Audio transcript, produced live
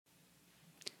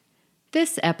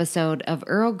This episode of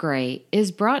Earl Grey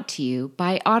is brought to you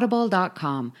by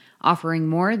Audible.com, offering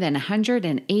more than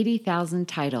 180,000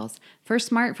 titles for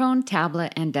smartphone,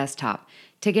 tablet, and desktop.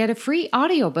 To get a free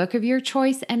audiobook of your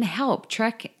choice and help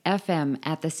Trek FM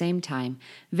at the same time,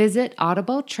 visit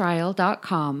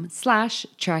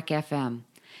audibletrial.com/trekfm.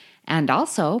 And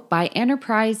also by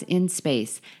Enterprise in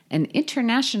Space, an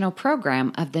international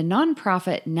program of the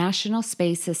nonprofit National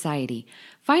Space Society.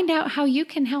 Find out how you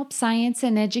can help science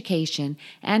and education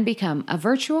and become a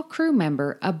virtual crew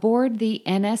member aboard the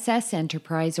NSS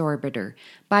Enterprise Orbiter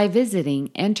by visiting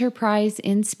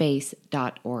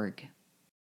enterpriseinspace.org.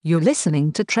 You're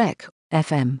listening to Trek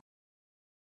FM.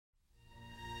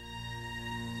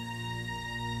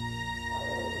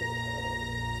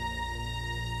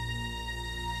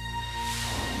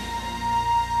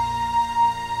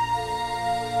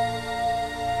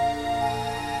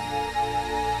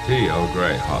 Tea Earl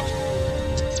Grey hot.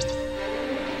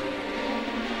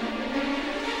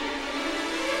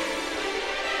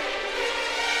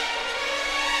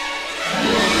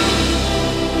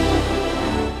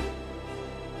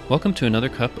 Welcome to another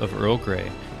cup of Earl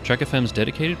Grey, Trek FM's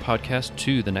dedicated podcast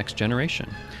to the next generation.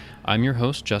 I'm your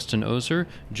host, Justin Ozer.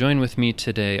 Join with me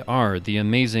today are the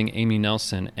amazing Amy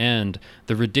Nelson and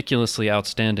the ridiculously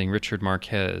outstanding Richard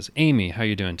Marquez. Amy, how are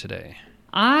you doing today?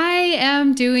 I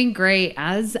am doing great.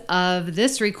 As of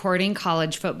this recording,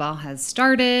 college football has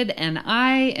started, and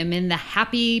I am in the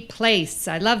happy place.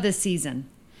 I love this season.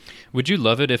 Would you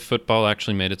love it if football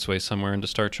actually made its way somewhere into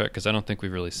Star Trek? Because I don't think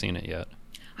we've really seen it yet.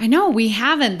 I know, we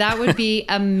haven't. That would be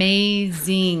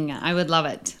amazing. I would love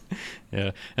it.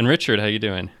 Yeah. And Richard, how you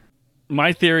doing?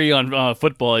 My theory on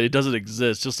football, it doesn't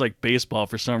exist. Just like baseball,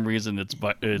 for some reason, it's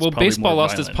well, baseball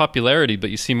lost violent. its popularity, but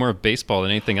you see more of baseball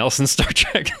than anything else in Star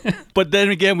Trek. But then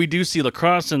again, we do see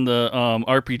lacrosse in the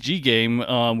RPG game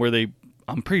where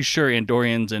I'm pretty sure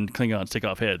Andorians and Klingons take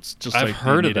off heads. Just I've like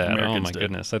heard of Native that. Americans Oh my did.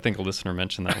 goodness! I think a listener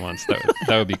mentioned that once.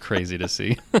 That would be crazy to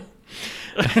see.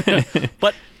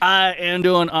 But I am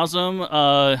doing awesome.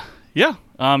 Yeah,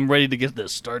 I'm ready to get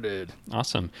this started.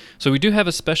 Awesome. So we do have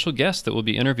a special guest that we'll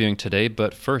be interviewing today,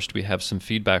 but first we have some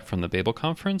feedback from the Babel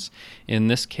Conference. In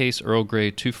this case, Earl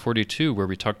Grey 242, where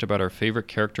we talked about our favorite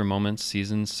character moments,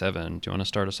 Season 7. Do you want to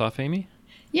start us off, Amy?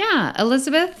 Yeah,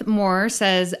 Elizabeth Moore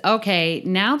says, okay,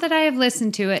 now that I have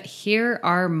listened to it, here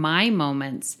are my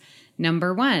moments.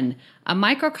 Number 1, a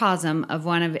microcosm of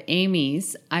one of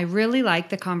Amy's. I really like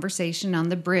the conversation on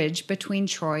the bridge between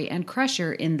Troy and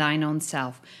Crusher in Thine Own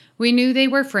Self. We knew they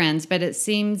were friends, but it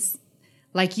seems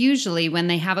like usually when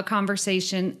they have a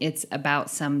conversation, it's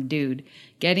about some dude.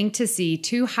 Getting to see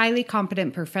two highly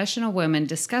competent professional women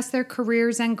discuss their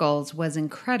careers and goals was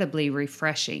incredibly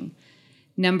refreshing.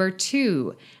 Number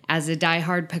 2, as a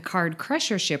diehard Picard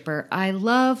Crusher shipper, I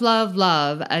love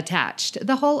Attached.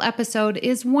 The whole episode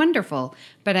is wonderful,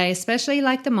 but I especially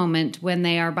like the moment when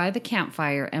they are by the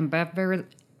campfire and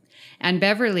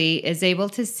Beverly is able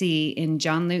to see in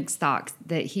John Luke's thoughts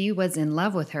that he was in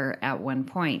love with her at one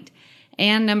point.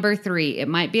 And number 3, it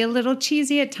might be a little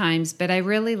cheesy at times, but I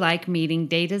really like meeting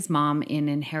Data's mom in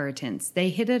Inheritance. They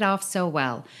hit it off so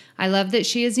well. I love that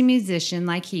she is a musician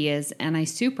like he is, and I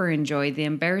super enjoyed the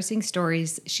embarrassing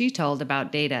stories she told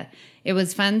about Data. It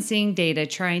was fun seeing Data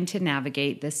trying to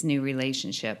navigate this new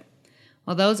relationship.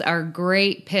 Well, those are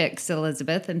great picks,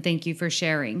 Elizabeth, and thank you for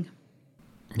sharing.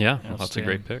 Yeah, lots of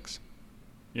great picks.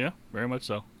 Yeah, very much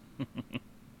so.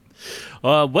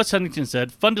 Wes Huntington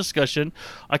said, fun discussion.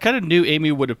 I kind of knew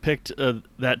Amy would have picked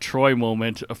that Troy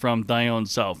moment from Thine Own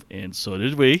Self, and so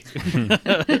did we.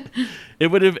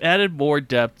 It would have added more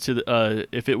depth to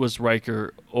if it was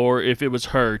Riker or if it was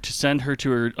her to send her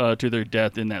to their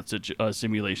death in that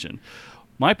simulation.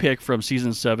 My pick from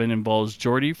Season 7 involves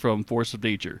Geordi from Force of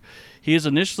Nature. He is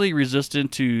initially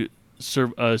resistant to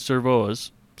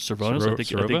servos. I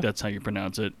think that's how you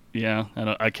pronounce it. Yeah,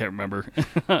 I can't remember.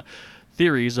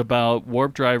 Theories about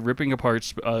warp drive ripping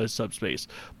apart subspace.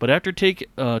 But after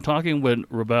talking with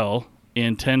Rebel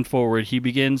in 10 Forward, he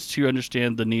begins to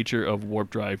understand the nature of warp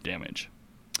drive damage.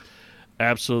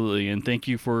 Absolutely, and thank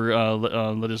you for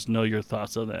let us know your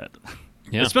thoughts on that.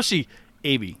 Yeah. Especially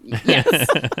Amy. Yes.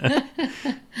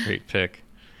 Great pick.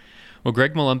 Well,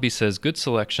 Greg Molumby says, good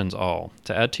selections all.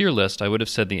 To add to your list, I would have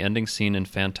said the ending scene in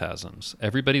Phantasms.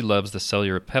 Everybody loves the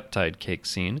cellular peptide cake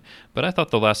scene, but I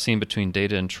thought the last scene between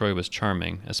Data and Troy was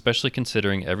charming, especially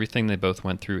considering everything they both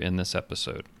went through in this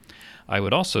episode. I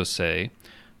would also say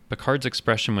Picard's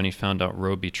expression when he found out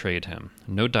Ro betrayed him.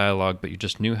 No dialogue, but you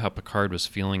just knew how Picard was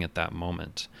feeling at that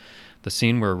moment. The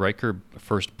scene where Riker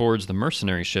first boards the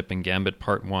mercenary ship in Gambit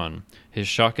Part 1. His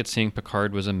shock at seeing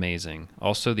Picard was amazing.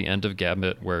 Also, the end of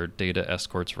Gambit where Data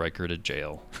escorts Riker to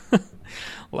jail.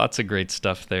 Lots of great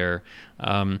stuff there.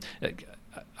 I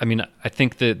mean, I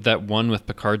think that one with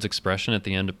Picard's expression at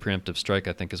the end of Preemptive Strike,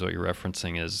 I think is what you're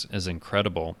referencing, is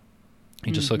incredible.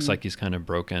 He just looks like he's kind of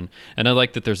broken. And I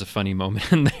like that there's a funny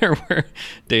moment in there where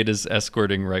Data's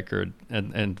escorting Riker,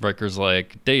 and Riker's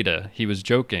like, Data, he was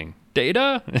joking.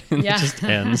 Data? And Yeah. it just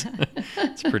ends.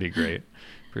 It's pretty great.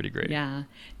 Pretty great. Yeah.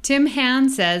 Tim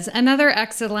Hans adds, another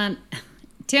excellent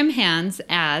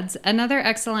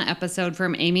episode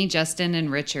from Amy, Justin, and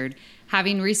Richard.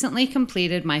 Having recently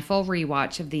completed my full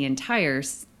rewatch of the entire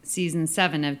Season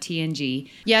 7 of TNG.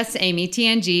 Yes, Amy,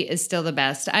 TNG is still the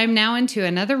best. I am now into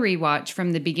another rewatch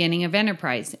from the beginning of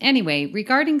Enterprise. Anyway,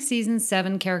 regarding Season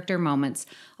 7 character moments,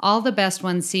 all the best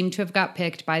ones seem to have got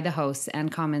picked by the hosts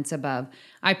and comments above.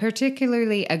 I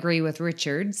particularly agree with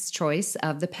Richard's choice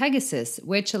of the Pegasus,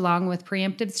 which, along with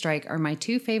Preemptive Strike, are my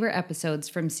two favorite episodes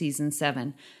from Season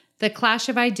 7. The clash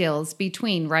of ideals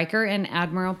between Riker and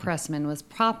Admiral Pressman was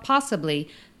possibly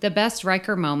the best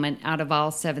Riker moment out of all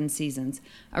 7 seasons.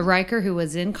 A Riker who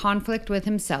was in conflict with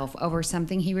himself over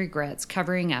something he regrets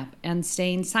covering up and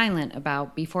staying silent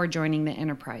about before joining the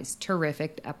Enterprise.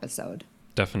 Terrific episode.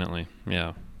 Definitely,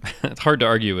 yeah. It's hard to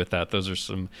argue with that. Those are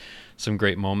some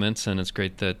great moments, and it's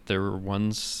great that there were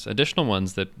additional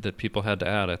ones that people had to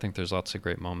add. I think there's lots of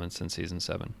great moments in Season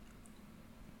 7.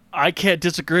 I can't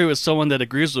disagree with someone that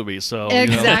agrees with me. So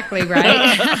exactly, right?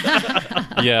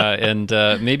 Yeah, and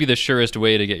maybe the surest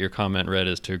way to get your comment read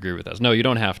is to agree with us. No, you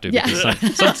don't have to, Yeah.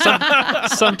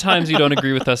 because sometimes you don't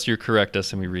agree with us, you correct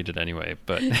us, and we read it anyway.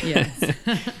 But Yes.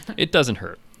 it doesn't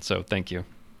hurt, so thank you.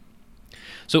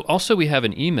 So also we have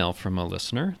an email from a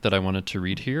listener that I wanted to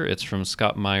read here. It's from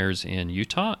Scott Myers in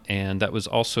Utah, and that was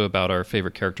also about our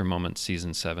favorite character moment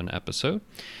Season 7 episode.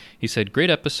 He said, great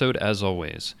episode as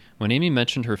always. When Amy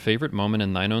mentioned her favorite moment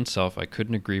in Thine Own Self, I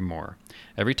couldn't agree more.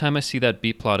 Every time I see that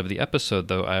B-plot of the episode,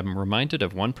 though, I am reminded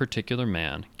of one particular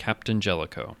man, Captain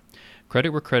Jellicoe. Credit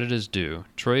where credit is due.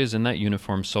 Troy is in that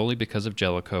uniform solely because of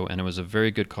Jellicoe, and it was a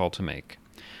very good call to make.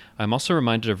 I'm also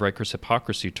reminded of Riker's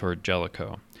hypocrisy toward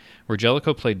Jellicoe, where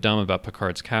Jellicoe played dumb about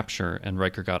Picard's capture, and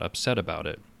Riker got upset about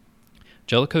it.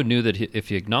 Jellicoe knew that if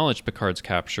he acknowledged Picard's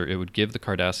capture, it would give the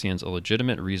Cardassians a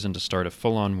legitimate reason to start a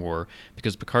full-on war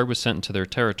because Picard was sent into their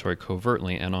territory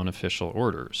covertly and on official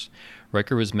orders.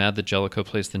 Riker was mad that Jellicoe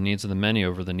placed the needs of the many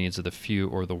over the needs of the few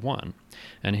or the one,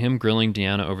 and him grilling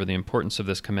Deanna over the importance of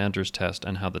this commander's test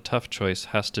and how the tough choice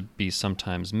has to be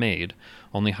sometimes made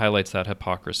only highlights that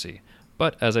hypocrisy.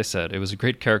 But, as I said, it was a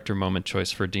great character moment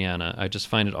choice for Deanna. I just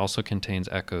find it also contains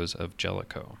echoes of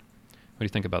Jellicoe. What do you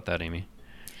think about that, Amy?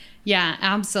 Yeah,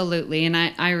 absolutely. And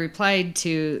I replied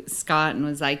to Scott and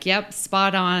was like, yep,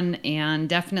 spot on. And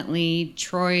definitely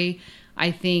Troy,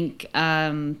 I think,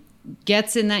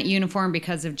 gets in that uniform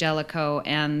because of Jellicoe.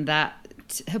 And that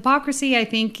hypocrisy, I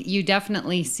think you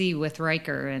definitely see with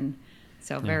Riker. And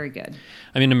so very good.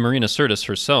 I mean, Marina Sirtis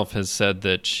herself has said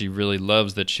that she really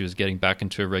loves that she was getting back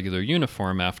into a regular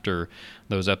uniform after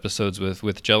those episodes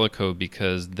with Jellicoe,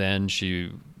 because then she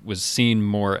was seen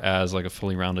more as like a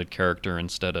fully rounded character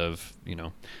instead of,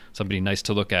 somebody nice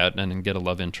to look at and get a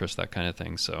love interest, that kind of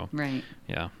thing. So, right.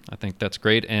 Yeah, I think that's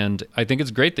great. And I think it's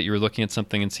great that you were looking at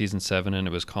something in Season 7 and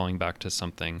it was calling back to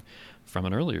something from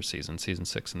an earlier season, Season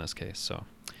 6 in this case. So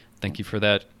thank you for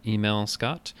that email,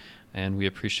 Scott. And we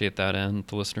appreciate that and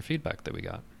the listener feedback that we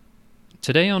got.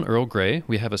 Today on Earl Grey,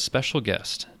 we have a special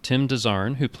guest, Tim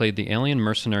DeZarn, who played the alien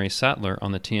mercenary Sattler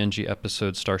on the TNG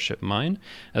episode Starship Mine,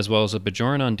 as well as a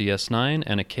Bajoran on DS9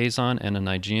 and a Kazon and a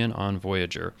Nigean on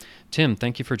Voyager. Tim,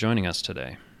 thank you for joining us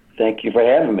today. Thank you for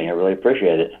having me. I really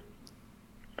appreciate it.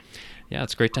 Yeah,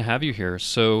 it's great to have you here.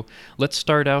 So let's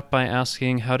start out by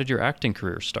asking, how did your acting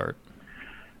career start?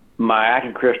 My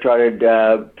acting career started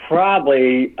I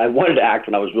wanted to act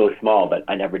when I was really small, but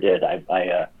I never did. I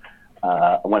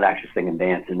wanted to actually sing and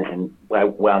dance, and I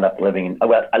wound up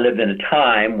I lived in a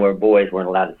time where boys weren't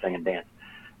allowed to sing and dance.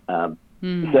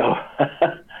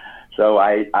 So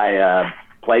I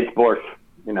played sports.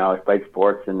 I played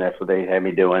sports, and that's what they had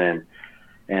me doing.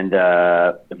 And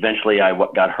eventually I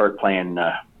got hurt playing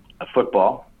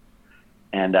football,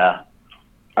 and I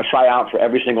tried out for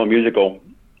every single musical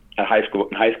at high school.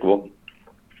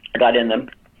 I got in them,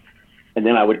 and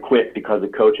then I would quit because the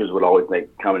coaches would always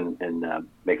come and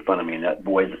make fun of me, and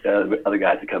other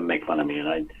guys would come and make fun of me,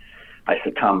 and I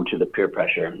succumbed to the peer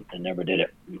pressure and never did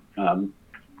it.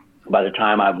 By the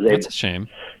time I was able, that's a shame.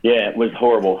 Yeah, it was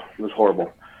horrible. It was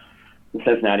horrible in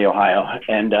Cincinnati, Ohio,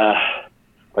 and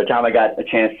by the time I got a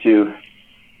chance to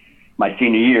my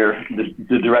senior year,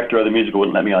 the director of the musical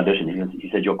wouldn't let me audition. He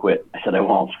said, "You'll quit." I said, "I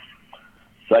won't."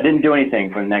 So I didn't do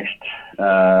anything for the next,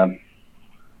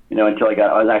 until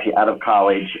I was actually out of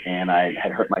college, and I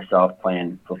had hurt myself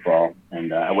playing football.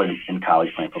 And I wasn't in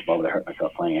college playing football, but I hurt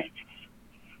myself playing it.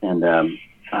 And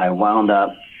I wound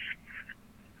up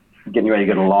getting ready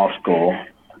to go to law school,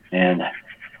 and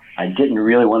I didn't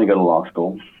really want to go to law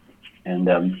school. And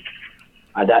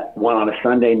I got one on a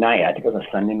Sunday night. I think it was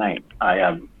a Sunday night.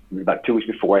 It was about 2 weeks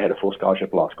before I had a full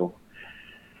scholarship to law school.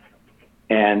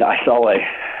 And I saw a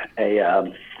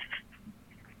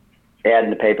ad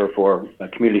in the paper for a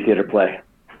community theater play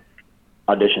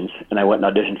auditions, and I went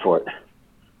and auditioned for it.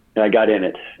 And I got in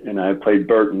it, and I played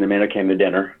Bert, and the man came to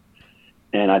dinner.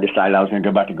 And I decided I was going to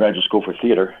go back to graduate school for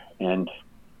theater, and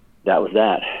that was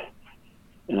that.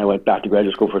 And I went back to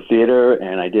graduate school for theater,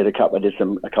 and I did a couple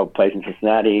plays in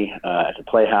Cincinnati at the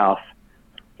Playhouse,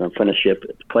 for an apprenticeship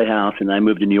at the Playhouse, and I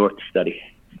moved to New York to study.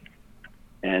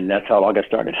 And that's how it all got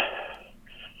started.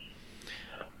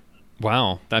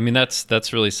 Wow. I mean,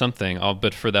 that's really something. I'll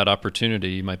bet for that opportunity,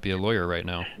 you might be a lawyer right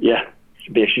now. Yeah.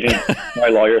 Should be a shooting. My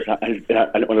lawyers. I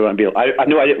didn't want to be. I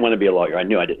knew I didn't want to be a lawyer. I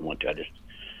knew I didn't want to.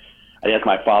 I asked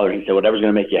my father. He said, "Whatever's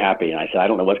going to make you happy." And I said, "I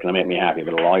don't know what's going to make me happy,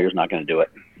 but a lawyer's not going to do it."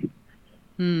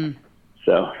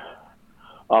 So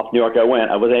off New York I went.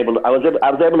 I was able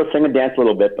to sing and dance a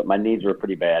little bit, but my knees were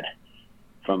pretty bad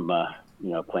from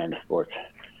playing the sports.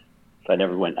 So I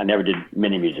never did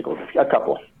many musicals. A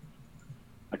couple.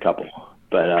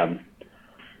 But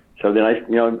so then I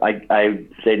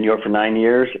stayed in New York for 9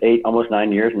 years, almost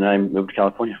 9 years, and then I moved to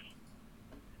California.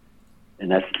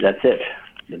 And that's it.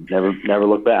 Never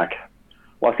look back.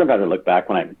 Well, sometimes I look back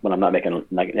when I'm not making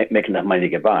enough money to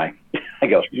get by. I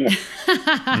go,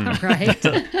 right.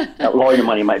 That lawyer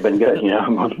money might have been good,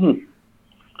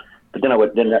 But then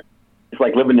it's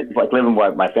like living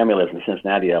where my family lives in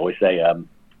Cincinnati. I always say,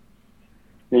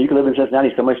 you can live in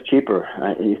Cincinnati so much cheaper.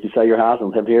 You used to sell your house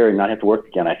and live here and not have to work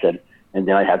again. I said, and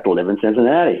then I have to live in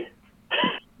Cincinnati.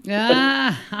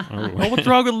 Yeah. Well, what's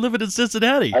wrong with living in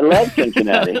Cincinnati? I love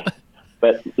Cincinnati,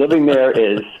 but living there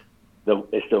is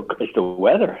it's the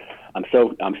weather. I'm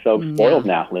so spoiled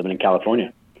now living in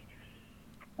California.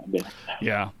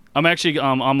 Yeah, I'm actually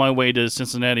on my way to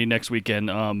Cincinnati next weekend.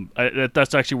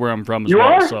 That's actually where I'm from as you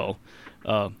well. Are?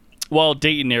 So,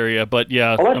 Dayton area, but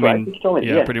yeah, that's right. You told me,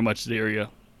 yeah, pretty much the area.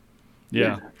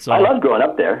 Yeah. So I loved growing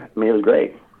up there. I mean, it was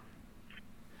great.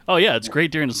 Oh yeah, it's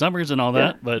great during the summers and all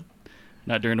that, but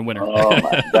not during the winter. Oh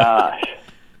my gosh.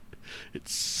 It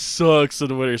sucks in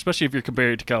the winter, especially if you're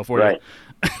compared to California. Right.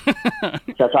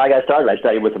 That's how I got started. I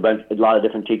studied with a lot of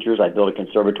different teachers. I built a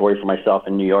conservatory for myself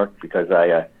in New York because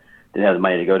I didn't have the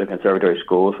money to go to conservatory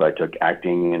school, so I took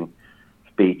acting and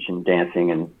speech and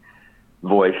dancing and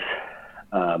voice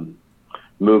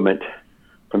movement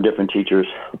from different teachers.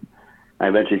 I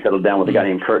eventually settled down with a guy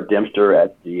named Kurt Dempster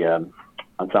at the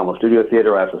Ensemble Studio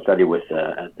Theater. I also studied with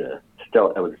at the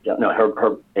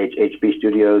Herb HB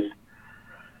Studios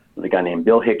with a guy named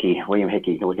William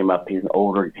Hickey. Look him up. He's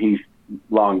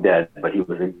long dead, but he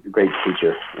was a great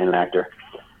teacher and an actor.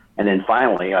 And then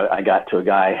finally, I got to a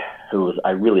guy who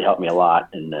really helped me a lot,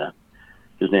 and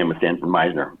his name was Sanford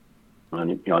Meisner. I don't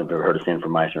know if you've ever heard of Sanford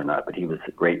Meisner or not, but he was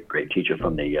a great teacher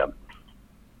from the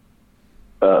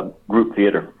group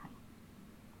theater.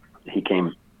 He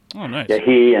came. Oh, nice. Yeah,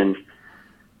 he and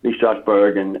Lee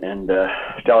Strasberg and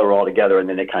Stella were all together, and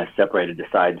then they kind of separated,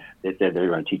 decided they said they were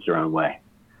going to teach their own way.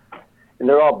 And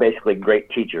they're all basically great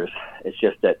teachers. It's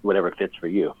just that whatever fits for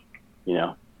you,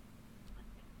 So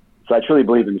I truly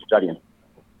believe in studying.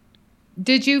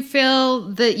 Did you feel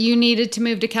that you needed to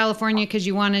move to California because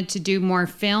you wanted to do more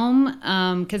film?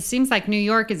 Because it seems like New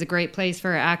York is a great place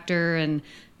for actor and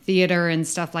theater and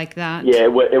stuff like that. Yeah,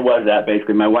 it was that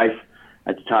basically. My wife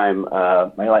at the time,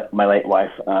 my late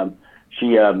wife, she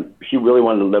really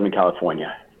wanted to live in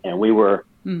California, and we were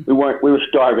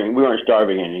starving. We weren't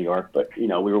starving in New York, but we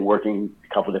were working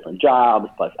a couple different jobs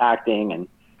plus acting, and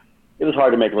it was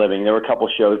hard to make a living. There were a couple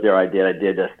shows there I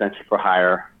did Spencer for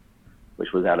Hire,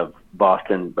 which was out of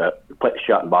Boston, but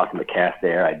shot in Boston, but cast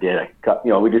there. I did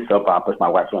we did soap operas. My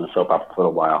wife was on a soap opera for a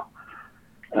little while,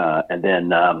 and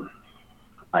then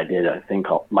I did a thing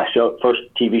called first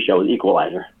TV show was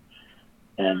Equalizer,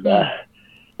 and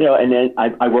and then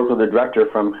I worked with a director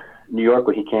from New York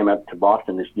when he came up to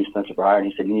Boston to do Spencer for Hire, and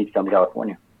he said, "You need to come to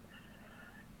California."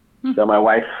 So my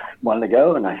wife wanted to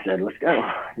go, and I said, "Let's go."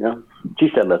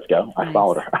 She said, "Let's go." I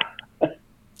followed her.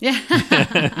 Yeah.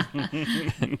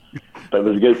 But it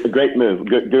was a great move,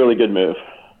 really good move.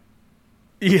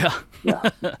 Yeah. Yeah.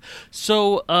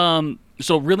 So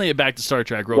reeling it back to Star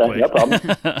Trek real quick. No problem.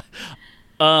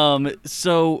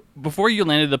 So before you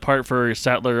landed the part for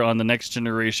Sattler on The Next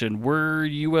Generation, were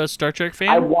you a Star Trek fan?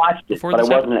 I watched it, before but I this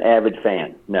wasn't an avid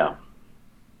fan. No.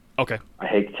 Okay. I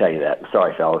hate to tell you that.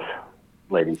 Sorry, fellas,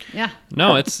 ladies. Yeah.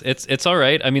 No, it's all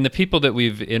right. I mean, the people that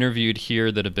we've interviewed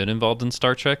here that have been involved in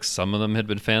Star Trek, some of them had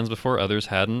been fans before, others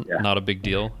hadn't. Yeah. Not a big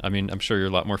deal. I mean, I'm sure you're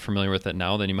a lot more familiar with it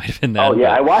now than you might have been then. Oh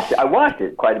yeah, but- I watched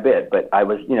it quite a bit, but I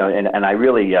was, and I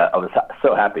really, I was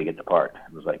so happy to get the part.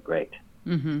 It was like great.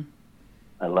 Mm-hmm.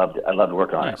 I loved it. I loved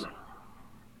working on it.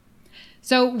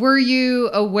 So were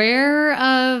you aware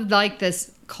of like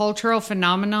this cultural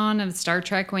phenomenon of Star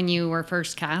Trek when you were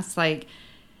first cast? Like,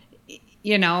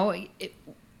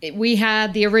 we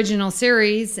had the original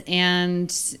series, and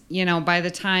by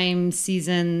the time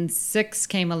season 6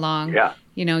 came along, Yeah.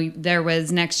 there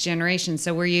was Next Generation.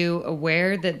 So were you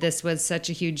aware that this was such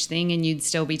a huge thing and you'd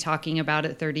still be talking about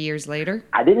it 30 years later?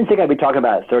 I didn't think I'd be talking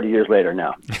about it 30 years later.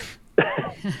 No.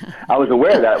 I was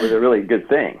aware that it was a really good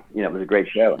thing. It was a great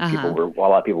show. And a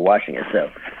lot of people watching it. So,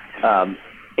 and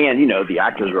the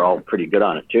actors are all pretty good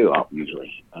on it too.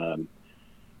 Usually,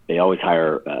 they always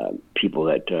hire people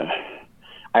that.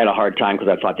 I had a hard time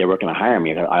because I thought they were going to hire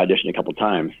me. I auditioned a couple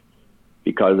times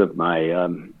because of my,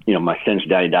 my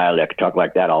Cincinnati dialect. I talk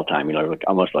like that all the time.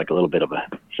 Almost like a little bit of a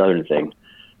Southern thing,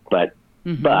 but.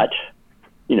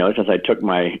 Since I took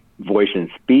my voice and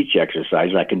speech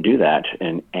exercises, I can do that,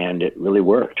 and it really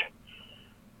worked.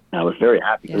 I was very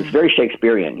happy. Yeah. It was very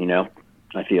Shakespearean,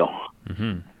 I feel.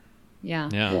 Mm-hmm.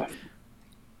 Yeah.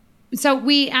 So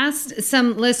we asked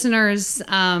some listeners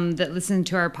that listened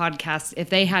to our podcast if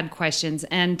they had questions,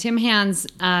 and Tim Hans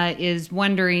is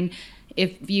wondering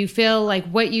if you feel like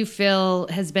what you feel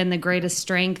has been the greatest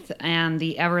strength and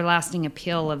the everlasting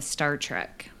appeal of Star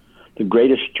Trek. The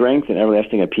greatest strength and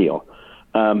everlasting appeal.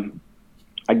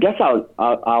 I guess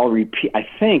I'll repeat. I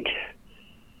think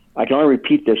I can only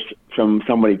repeat this from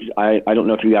somebody. I don't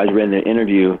know if you guys read the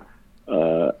interview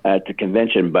at the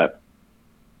convention, but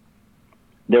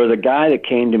there was a guy that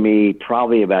came to me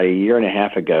probably about a year and a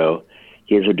half ago.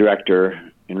 He is a director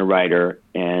and a writer,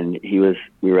 and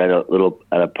we were at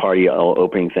a party, a little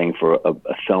opening thing for a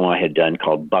film I had done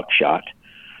called Buckshot,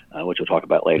 which we'll talk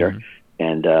about later,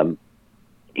 and.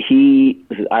 He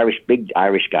was an big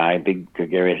Irish guy, big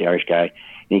gregarious Irish guy, and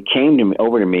he came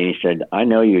over to me and he said, "I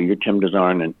know you. You're Tim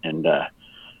Dazarn and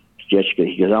Jessica."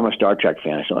 He goes, "I'm a Star Trek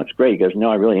fan." I said, "That's great." He goes,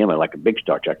 "No, I really am. I'm like a big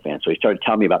Star Trek fan." So he started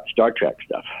telling me about the Star Trek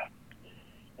stuff,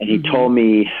 and he told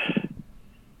me,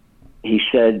 he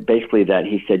said basically that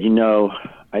I just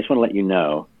want to let you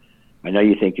know, I know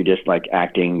you think you're just like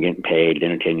acting, getting paid,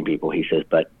 entertaining people. He says,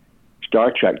 but Star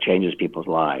Trek changes people's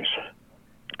lives.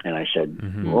 And I said,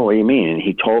 well, what do you mean? And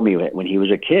he told me that when he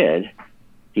was a kid,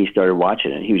 he started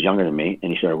watching it. He was younger than me,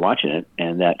 and he started watching it,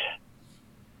 and that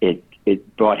it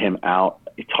brought him out.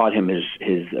 It taught him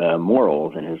his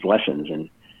morals and his lessons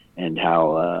and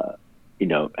how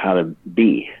how to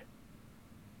be,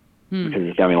 because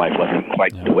his family life wasn't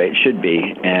quite the way it should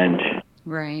be. And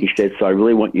he said, so I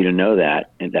really want you to know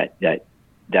that, and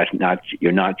that's not,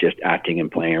 you're not just acting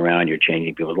and playing around. You're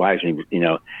changing people's lives. And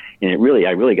and I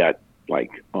really got. I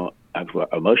was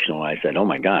emotional. I said, "Oh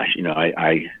my gosh!"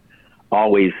 I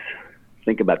always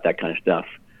think about that kind of stuff.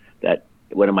 That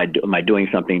what am I doing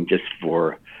something just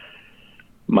for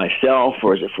myself,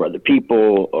 or is it for other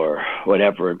people, or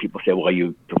whatever? And people say, "Well,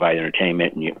 you provide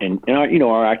entertainment," and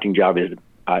our acting job is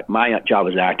my job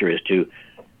as an actor is to,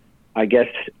 I guess,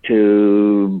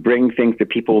 to bring things to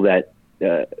people that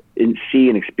see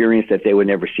and experience that they would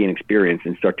never see and experience,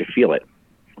 and start to feel it,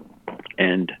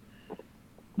 and.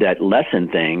 That lesson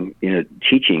thing,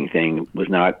 teaching thing was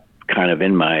not kind of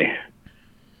in my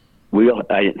wheel.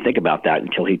 I didn't think about that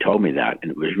until he told me that, and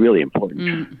it was really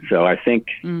important. So I think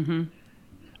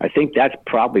that's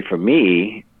probably for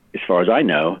me, as far as I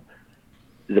know,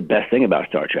 the best thing about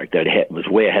Star Trek. That it was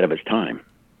way ahead of its time,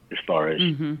 as far as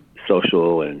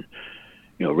social and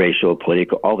racial,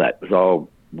 political, all that was all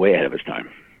way ahead of its time.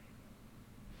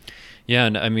 Yeah,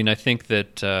 and I mean, I think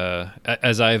that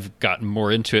as I've gotten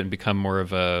more into it and become more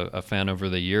of a fan over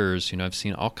the years, I've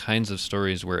seen all kinds of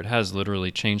stories where it has literally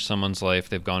changed someone's life.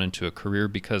 They've gone into a career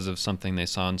because of something they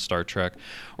saw in Star Trek,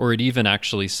 or it even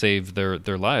actually saved their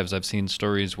lives. I've seen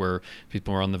stories where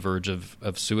people were on the verge of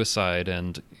suicide,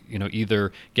 and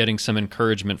either getting some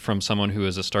encouragement from someone who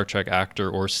is a Star Trek actor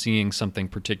or seeing something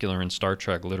particular in Star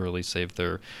Trek literally saved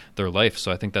their life.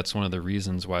 So I think that's one of the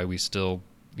reasons why we still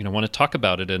want to talk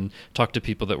about it and talk to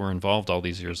people that were involved all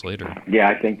these years later. Yeah,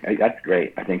 I think that's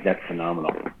great. I think that's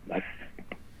phenomenal. I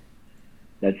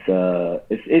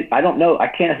don't know. I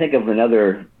can't think of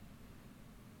another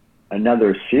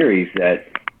series that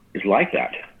is like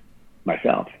that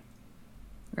myself.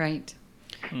 Right.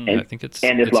 I think it's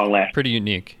long lasting. pretty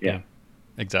unique. Yeah.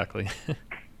 Exactly.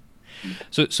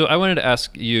 So I wanted to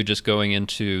ask you, just going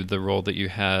into the role that you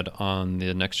had on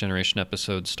the Next Generation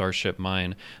episode Starship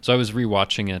Mine. So I was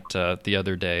rewatching it the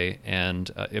other day, and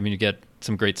I mean, you get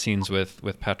some great scenes with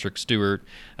Patrick Stewart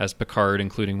as Picard,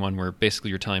 including one where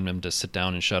basically you're telling him to sit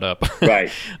down and shut up.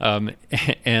 Right.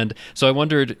 And so I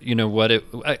wondered,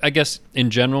 I guess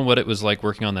in general, what it was like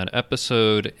working on that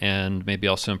episode, and maybe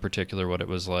also in particular what it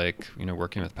was like,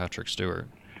 working with Patrick Stewart.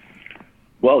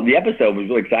 Well, the episode was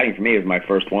really exciting for me. It was my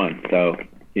first one. So,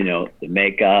 the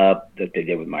makeup that they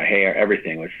did with my hair,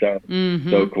 everything was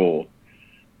so cool.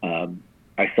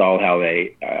 I saw how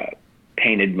they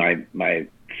painted my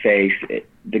face.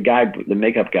 The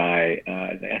makeup guy,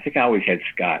 I think I always had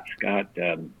Scott. Gosh,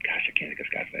 I can't think of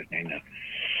Scott's last name now.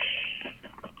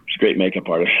 He's a great makeup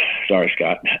artist. Sorry,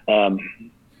 Scott.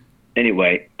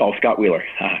 Anyway, Scott Wheeler.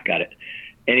 Got it.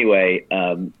 Anyway,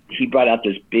 he brought out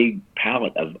this big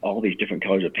palette of all these different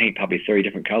colors of paint, probably 30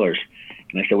 different colors.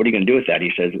 And I said, what are you going to do with that?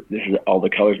 He says, this is all the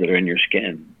colors that are in your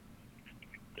skin.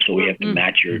 So we have to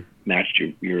match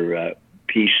your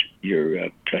piece, your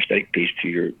prosthetic piece to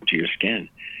your skin.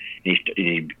 And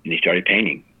he started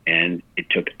painting, and it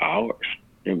took hours.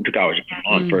 It took hours to put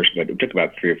on first, but it took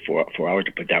about 3 or 4 hours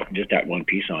to put that one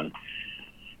piece on.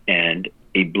 And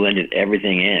he blended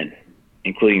everything in,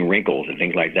 including wrinkles and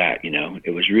things like that.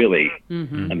 It was really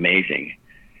amazing.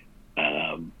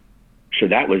 So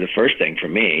that was the first thing for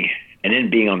me. And then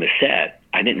being on the set,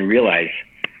 I never realized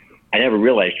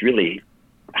really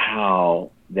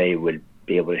how they would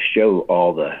be able to show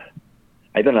all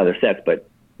I've done other sets, but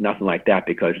nothing like that,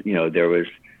 because, there was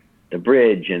the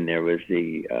bridge, and there was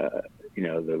the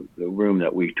room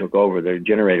that we took over, the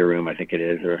generator room, I think it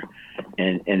is,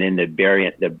 and then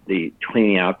the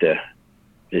cleaning out the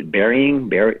burying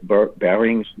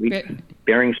suite?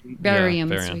 Burying suite? Barium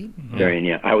Barium. suite. Burying,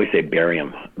 yeah. I always say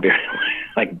barium.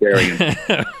 Like barium.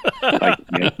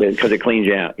 Because it cleans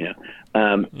you out,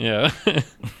 Yeah.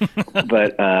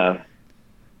 But,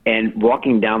 and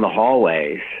walking down the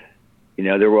hallways,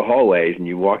 there were hallways, and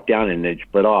you walk down and they'd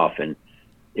split off, and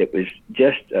it was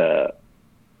just,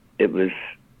 it was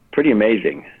pretty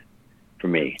amazing for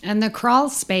me. And the crawl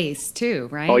space too,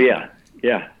 right? Oh, yeah.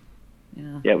 Yeah.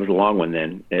 Yeah. Yeah, it was a long one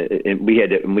then. We had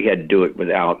to do it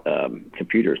without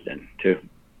computers then too.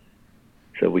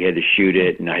 So we had to shoot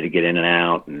it, and I had to get in and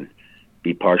out, and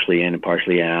be partially in and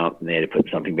partially out, and they had to put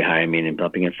something behind me and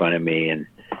something in front of me, and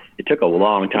it took a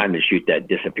long time to shoot that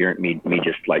me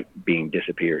just like being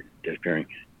disappearing.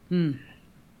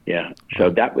 Yeah. So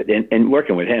that and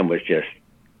working with him was just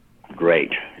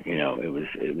great. It was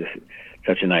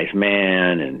such a nice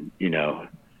man, and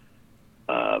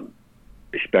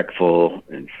respectful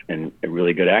and a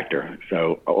really good actor.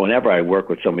 So whenever I work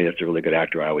with somebody that's a really good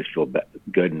actor, I always feel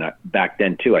good. And back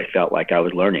then too, I felt like I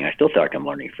was learning. I still feel like I'm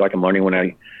learning. I feel like I'm learning when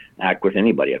I act with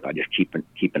anybody. If I just keep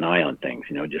an eye on things,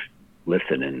 just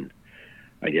listen, and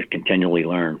I just continually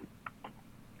learn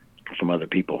from other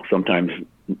people. Sometimes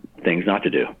things not to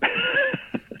do.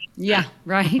 Yeah,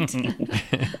 right.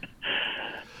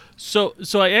 So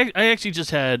I actually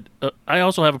just had I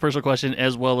also have a personal question,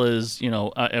 as well as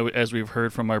as we've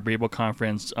heard from our Babel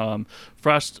conference.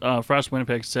 Frost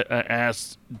Winnipeg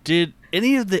asked, did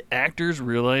any of the actors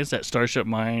realize that Starship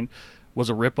Mine was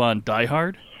a rip on Die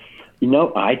Hard?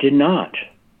 I did not.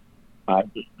 I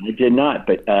did not,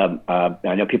 but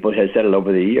I know people have said it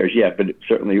over the years. Yeah, but it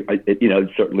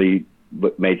certainly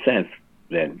made sense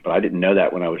then. But I didn't know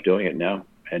that when I was doing it. No,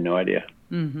 I had no idea.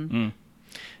 Mm-hmm.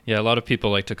 Yeah, a lot of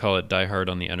people like to call it Die Hard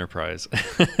on the Enterprise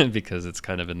because it's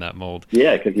kind of in that mold.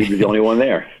 Yeah, because he was the only one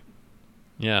there.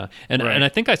 Yeah, and I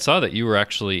think I saw that you were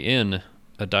actually in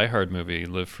a Die Hard movie,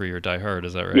 Live Free or Die Hard.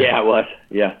 Is that right? Yeah, I was.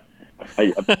 Yeah,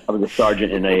 I was a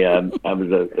sergeant in I was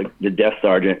the desk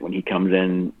sergeant when he comes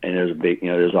in, and there's a big,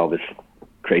 there's all this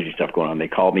crazy stuff going on. They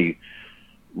called me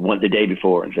the day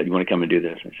before and said, "You want to come and do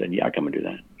this?" I said, "Yeah, I'll come and do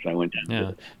that." So I went down. Yeah.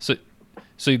 And did it.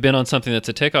 So you've been on something that's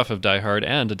a takeoff of Die Hard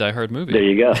and a Die Hard movie. There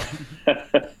you go.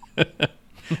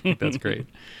 That's great.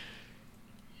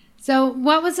 So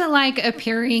what was it like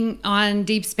appearing on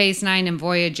Deep Space Nine and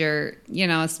Voyager?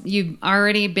 You've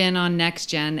already been on Next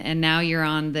Gen, and now you're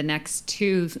on the next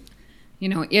two,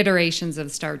 iterations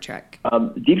of Star Trek.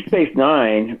 Deep Space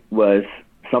Nine was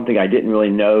something I didn't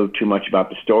really know too much about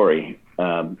the story.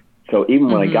 So even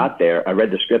when I got there, I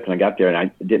read the script and I got there, and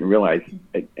I didn't realize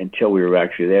until we were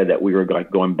actually there that we were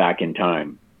going back in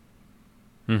time.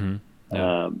 Mm-hmm.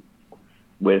 Yeah.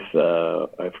 With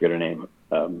I forget her name.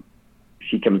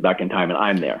 She comes back in time, and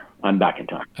I'm there. I'm back in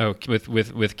time. Oh, with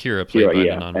Kira played by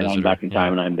the non-visitor. And I'm back in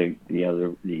time, and I'm the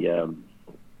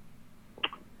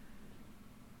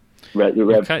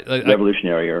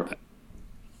revolutionary or.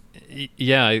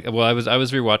 Yeah, well, I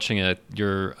was rewatching it.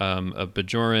 You're a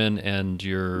Bajoran, and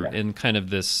you're in kind of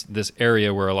this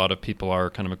area where a lot of people are,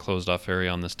 kind of a closed off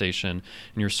area on the station,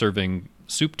 and you're serving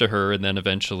soup to her, and then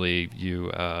eventually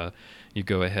you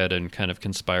go ahead and kind of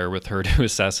conspire with her to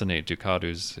assassinate Ducat,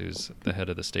 who's the head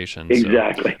of the station.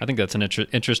 Exactly. So I think that's an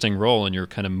interesting role, and you're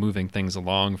kind of moving things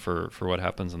along for what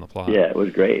happens in the plot. Yeah, it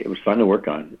was great. It was fun to work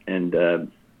on, and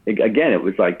again, it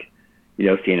was like,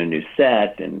 seeing a new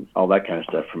set and all that kind of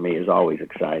stuff for me is always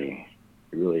exciting.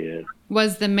 It really is.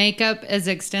 Was the makeup as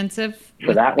extensive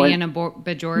for that one? Being a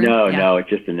Bajoran? No,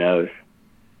 it's just a nose.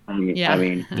 I mean,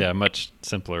 yeah, much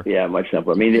simpler. Yeah, much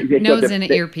simpler. I mean, they nose and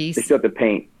an earpiece. They still have to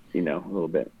paint, a little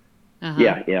bit. Uh-huh.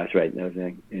 Yeah, that's right. Nose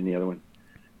and the other one.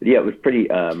 But yeah, it was pretty.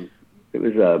 It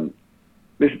was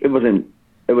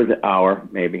an hour,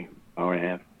 maybe hour and a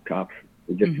half tops,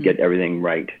 just to get everything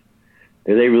right.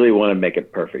 They really want to make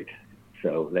it perfect.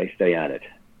 So they stay at it.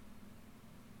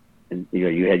 And,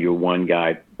 you had your one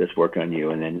guy that's working on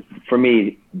you. And then for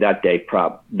me, that day,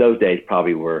 those days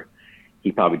probably were,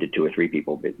 he probably did 2 or 3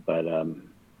 people. But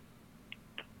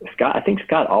Scott, I think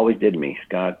Scott always did me.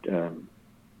 Scott, I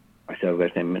said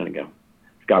his name a minute ago.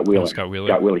 Scott Wheeler. Scott Wheeler.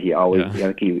 Scott Wheeler, he always,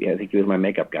 I think he was my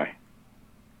makeup guy.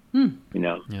 Hmm.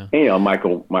 Yeah. And,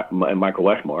 Michael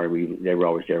Westmore, they were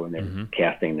always there when they were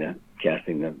casting the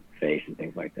face and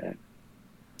things like that.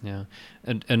 Yeah,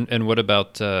 and what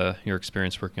about your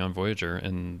experience working on Voyager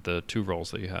and the 2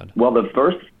 roles that you had? Well, the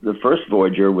first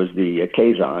Voyager was the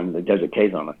Kazon, the Desert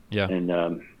Kazon. Yeah. And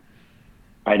I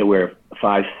had to wear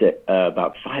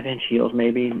about 5-inch heels,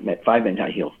 maybe 5-inch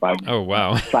high heels. Oh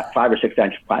wow. 5 or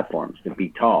 6-inch platforms to be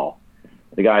tall.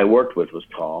 The guy I worked with was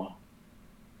tall.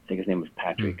 I think his name was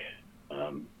Patrick.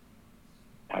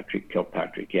 Patrick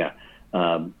Kilpatrick. Yeah.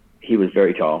 He was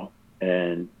very tall,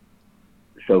 and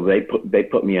so they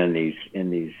put me in these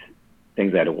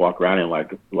things I had to walk around in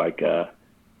like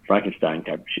Frankenstein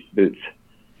type boots.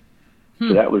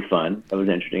 So that was fun. That was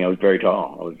interesting. I was very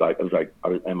tall. I was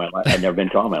in my life. I'd never been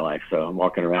tall in my life, so I'm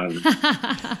walking around and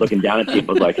looking down at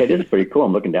people. Like, hey, this is pretty cool.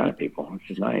 I'm looking down at people, which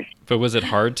is nice. But was it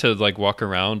hard to walk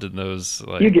around in those?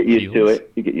 You get used heels? to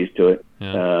it. You get used to it.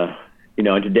 Yeah.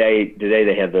 And today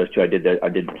they have those 2. I did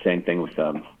the same thing with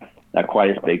not quite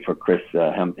as big for Chris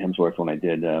Hemsworth when I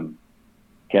did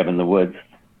Cabin in the Woods,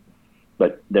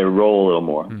 but they roll a little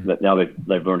more. But now they've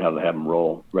learned how to have them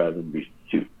roll rather than be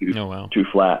too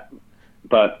flat.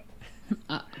 But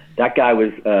that guy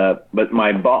was, but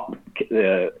my boss,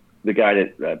 the guy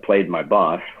that played my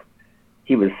boss,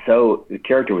 the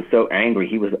character was so angry.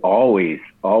 He was always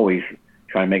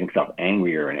trying to make himself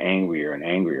angrier and angrier and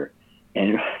angrier.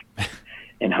 And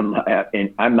I'm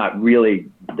not really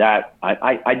that.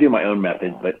 I do my own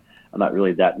method, but I'm not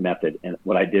really that method. And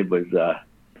what I did was,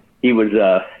 he was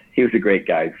a great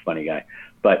guy, funny guy,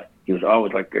 but he was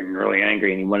always getting really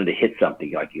angry, and he wanted to hit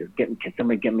something. Like, can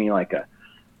somebody get me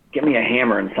a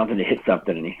hammer and something to hit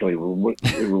something? And he would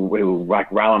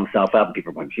rile himself up, and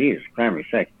people were like, "Jesus, criminy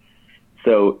sake!"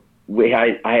 So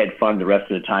I had fun the rest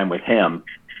of the time with him,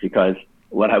 because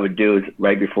what I would do is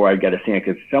right before I got a scene,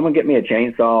 could someone get me a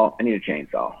chainsaw? I need a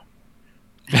chainsaw.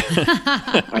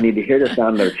 I need to hear the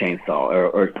sound of a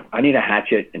chainsaw, or I need a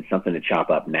hatchet and something to chop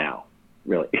up now.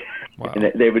 Really. Wow. And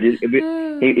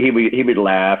he would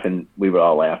laugh, and we would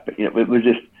all laugh. But it was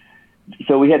just,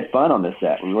 so we had fun on the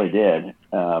set. We really did.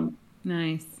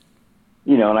 Nice.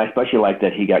 And I especially liked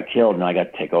that he got killed and I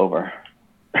got to take over.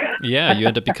 Yeah, you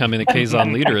end up becoming the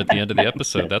Kazon leader at the end of the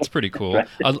episode. That's pretty cool. Right.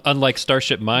 Unlike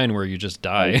Starship Mine, where you just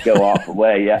die. Go off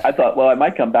away. Yeah, I thought, well, I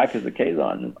might come back as a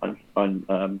Kazon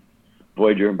on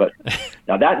Voyager, but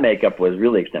now that makeup was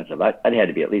really extensive. I'd had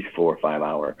to be at least 4 or 5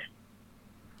 hours.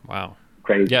 Wow.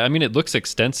 Crazy. Yeah, I mean, it looks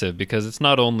extensive because it's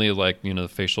not only the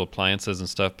facial appliances and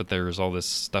stuff, but there's all this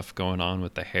stuff going on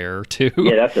with the hair too.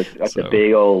 Yeah, that's a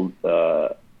big old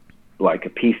like a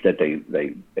piece that they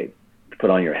put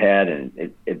on your head,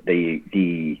 and I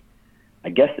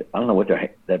guess I don't know what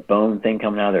that bone thing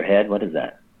coming out of their head. What is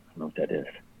that? I don't know what that is.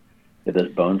 Are those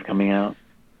bones coming out?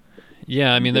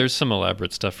 Yeah, I mean, there's some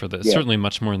elaborate stuff for this. Yeah. Certainly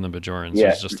much more than the Bajorans. Yeah.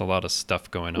 There's just a lot of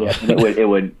stuff going on. Yeah, as the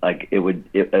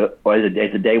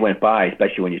day went by,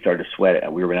 especially when you started to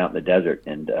sweat. We were out in the desert,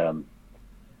 and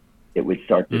it would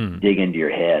start to dig into your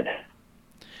head.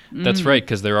 That's right,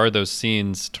 because there are those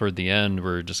scenes toward the end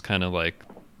where you're just kind of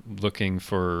looking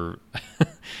for,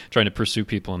 trying to pursue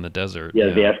people in the desert. Yeah,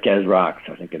 the Vasquez Rocks,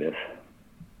 I think it is.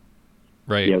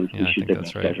 Right. Yeah, we shoot the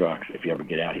Vasquez Rocks if you ever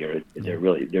get out here.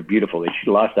 They're beautiful. They shoot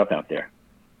a lot of stuff out there.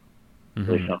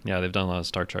 Really yeah, they've done a lot of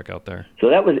Star Trek out there. So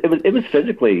it was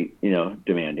physically,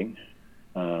 demanding.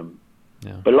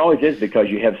 Yeah. But it always is because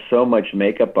you have so much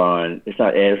makeup on. It's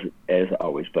not as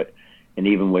always, but and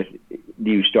even with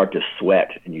you start to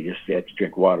sweat and you just have to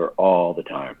drink water all the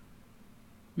time,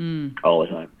 all the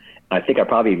time. I think I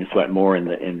probably even sweat more in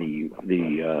the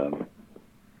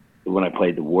when I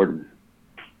played the warden,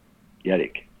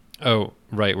 Yedic. Oh,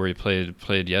 right, where he played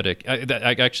Yedic.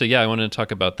 I wanted to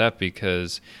talk about that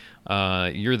because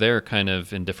you're there kind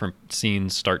of in different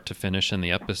scenes, start to finish in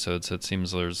the episode. So it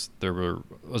seems there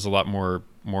was a lot more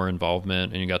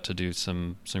involvement, and you got to do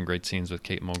some great scenes with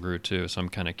Kate Mulgrew too. So I'm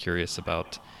kind of curious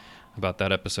about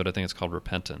that episode. I think it's called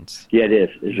Repentance. Yeah, it is.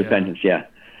 It's Repentance. Yeah,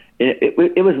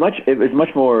 it was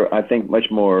much more. I think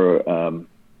much more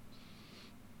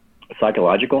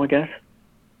psychological. I guess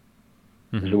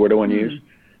is the word I want to use.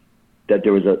 That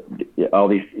there was all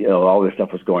this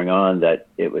stuff was going on, that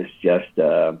it was just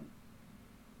that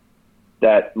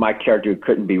my character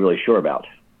couldn't be really sure about.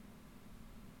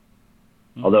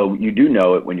 Although you do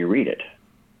know it when you read it.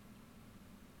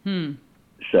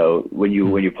 So when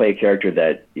you play a character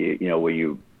that where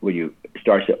you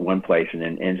starts at one place and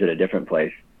then ends at a different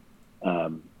place,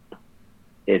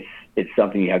 it's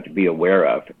something you have to be aware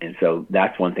of. And so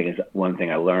that's one thing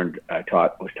I learned.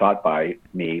 Was taught by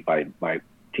my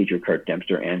teacher Kurt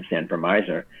Dempster and Sanford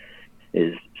Meisner,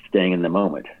 is staying in the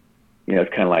moment. It's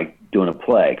kind of like doing a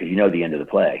play, because you know the end of the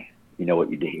play. You know what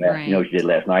you did. Right. You know what you did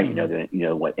last night. You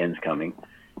know what end's coming,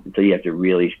 and so you have to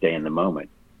really stay in the moment.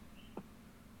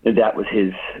 And that was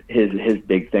his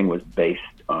big thing, was based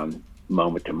on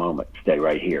moment to moment. Stay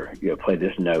right here. Play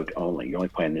this note only. You're only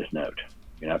playing this note.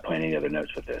 You're not playing any other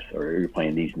notes with this, or you're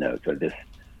playing these notes, or this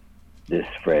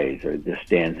phrase, or this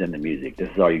stands in the music. This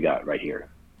is all you got right here.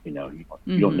 You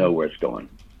don't know where it's going.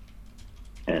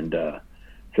 And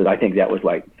so I think that was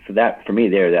like, so that for me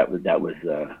there, that was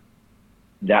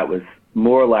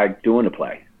more like doing a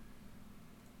play.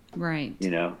 Right.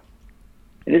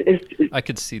 I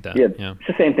could see that. Yeah, Yeah. It's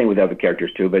the same thing with other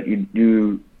characters too, but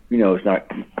it's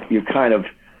not, you kind of,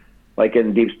 like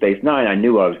in Deep Space Nine, I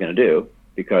knew what I was going to do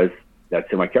because that's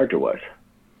who my character was.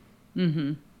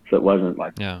 So it wasn't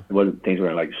like, things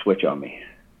were like switch on me.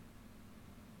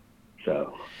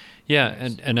 So. Yeah,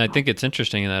 and I think it's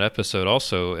interesting in that episode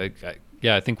also.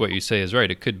 I think what you say is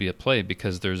right. It could be a play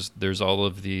because there's all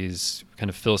of these kind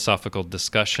of philosophical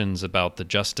discussions about the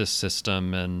justice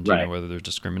system and whether there's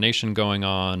discrimination going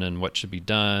on and what should be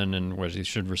done and whether you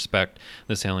should respect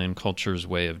this alien culture's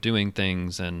way of doing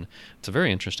things. And it's a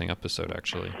very interesting episode,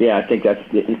 actually. Yeah, I think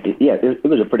it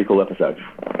was a pretty cool episode.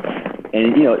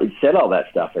 And it said all that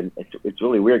stuff, and it's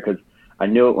really weird because I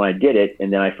knew it when I did it,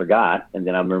 and then I forgot, and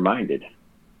then I'm reminded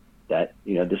that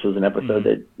this was an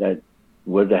episode that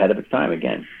was ahead of its time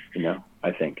again.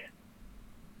 I think.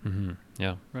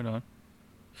 Yeah, right on.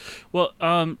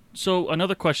 Well, so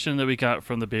another question that we got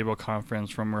from the Babel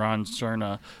conference from Ron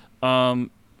Cerna,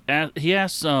 he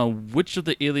asks, which of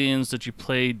the aliens that you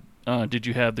played did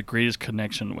you have the greatest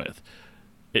connection with?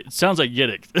 It sounds like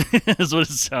Yiddick is what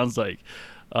it sounds like.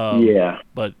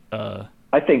 But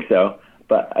I think so.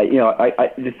 But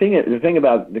the thing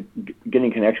about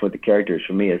getting connection with the characters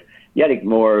for me is Yedic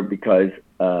more because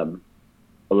a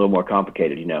little more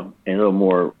complicated, and a little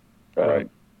more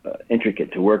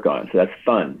intricate to work on. So that's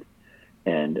fun,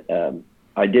 and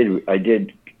I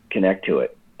did connect to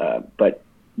it. But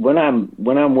when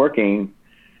I'm working,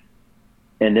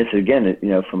 and this again,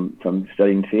 from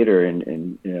studying theater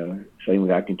and studying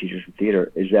with acting teachers in theater,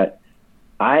 is that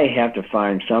I have to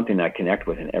find something I connect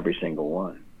with in every single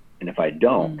one. And if I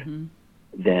don't,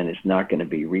 then it's not going to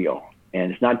be real.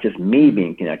 And it's not just me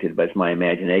being connected, but it's my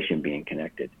imagination being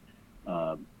connected.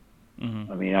 I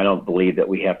mean, I don't believe that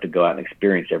we have to go out and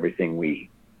experience everything we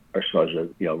are supposed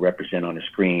to, represent on a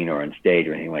screen or on stage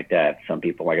or anything like that. Some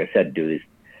people, like I said, do this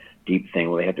deep thing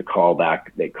where they have to call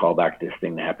back. They call back this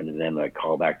thing that happened to them. They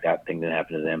call back that thing that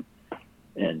happened to them.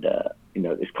 And,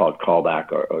 it's called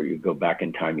callback, or you go back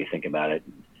in time, you think about it.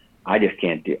 I just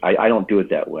can't do. I don't do it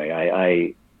that way.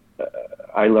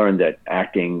 I learned that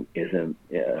acting is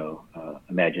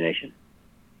imagination.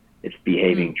 It's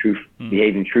behaving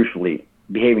truthfully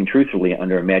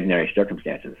under imaginary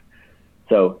circumstances.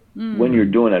 So when you're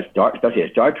doing especially a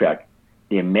Star Trek,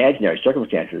 the imaginary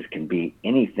circumstances can be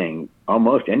anything,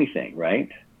 almost anything, right?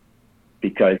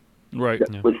 Because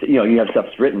you have stuff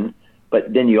written,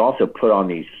 but then you also put on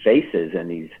these faces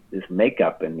and this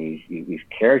makeup and these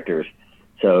characters,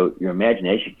 so your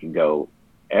imagination can go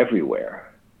everywhere.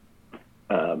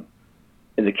 And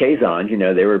the Kazons,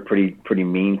 they were pretty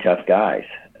mean, tough guys.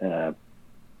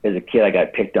 As a kid, I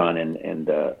got picked on and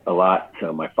a lot.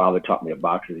 So my father taught me to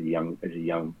box as a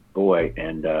young boy,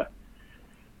 and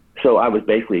so I was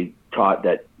basically taught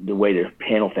that the way to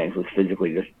handle things was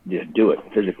physically, just do it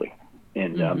physically.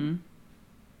 And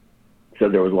so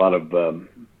there was a lot of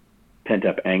pent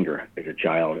up anger as a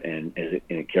child, and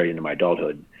it carried into my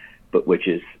adulthood, but which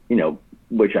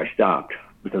I stopped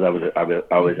because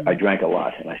I drank a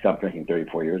lot, and I stopped drinking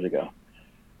 34 years ago.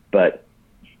 But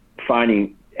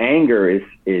finding anger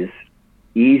is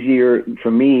easier for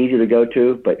me, easier to go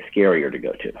to, but scarier to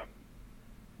go to.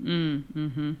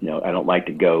 I don't like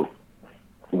to go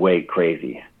way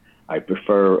crazy. I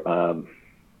prefer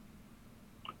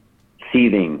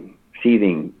seething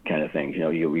kind of things.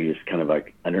 You just kind of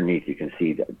like underneath, you can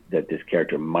see that this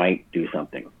character might do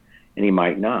something, and he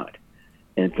might not.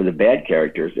 And for the bad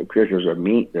characters, the characters are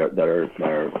mean, that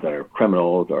are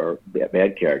criminals or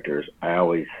bad characters. I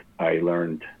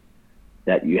learned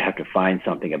that you have to find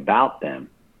something about them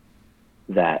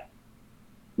that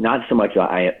not so much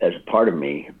as a part of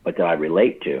me, but that I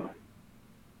relate to,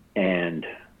 and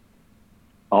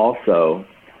also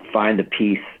find the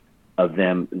piece of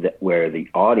them where the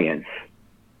audience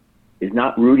is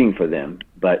not rooting for them,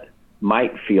 but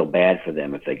might feel bad for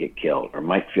them if they get killed, or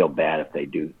might feel bad if they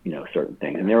do, certain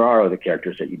things. And there are other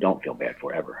characters that you don't feel bad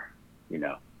for ever,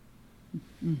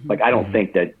 Like I don't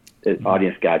think that the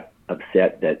audience got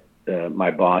upset that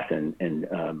my boss and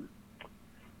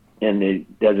the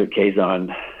Desert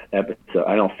Kazan episode,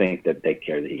 I don't think that they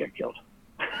care that he got killed.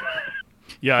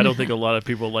 Yeah, I don't think a lot of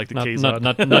people like the Kazan.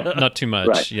 Not too much.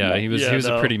 Right. Yeah, he was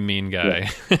a pretty mean guy.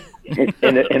 Yeah.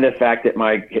 and the fact that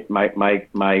my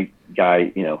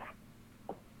guy,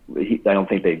 I don't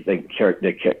think they care.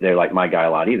 They like my guy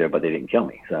a lot either, but they didn't kill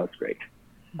me, so that was great.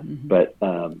 But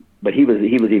he was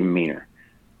even meaner.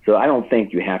 So I don't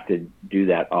think you have to do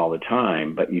that all the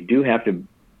time, but you do have to,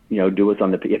 do what's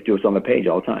on the page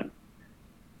all the time.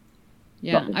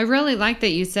 Yeah, I really like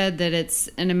that you said that it's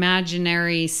an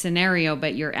imaginary scenario,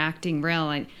 but you're acting real.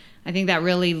 I think that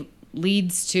really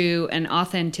leads to an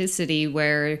authenticity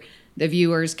where the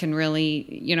viewers can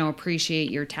really, appreciate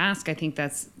your task. I think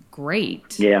that's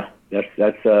great. Yeah, that's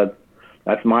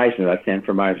Meisner. That's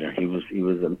Sanford Meisner. He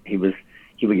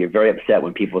would get very upset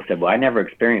when people said, "Well, I never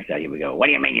experienced that." He would go, "What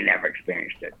do you mean you never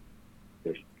experienced it?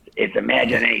 It's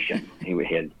imagination." He would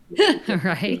hit.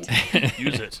 Right.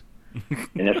 Use it.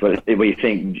 And that's what you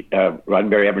think.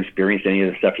 Roddenberry ever experienced any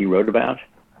of the stuff he wrote about?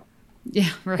 Yeah.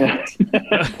 Right.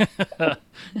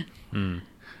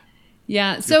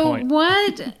 Yeah. So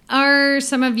what are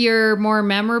some of your more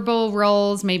memorable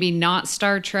roles, maybe not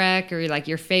Star Trek, or like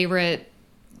your favorite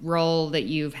role that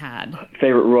you've had? My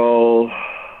favorite role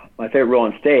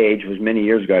on stage was many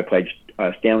years ago. I played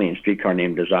Stanley in Streetcar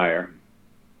Named Desire.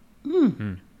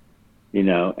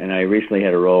 And I recently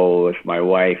had a role with my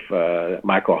wife.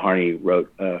 Michael Harney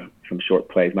wrote some short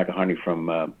plays. Michael Harney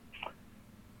from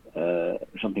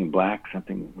Something Black,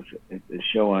 a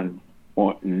show on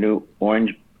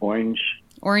Orange.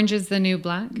 Orange is the New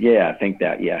Black? Yeah, I think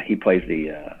that. Yeah, he plays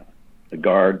the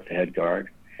guard, the head guard.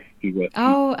 He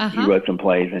wrote some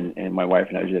plays, and my wife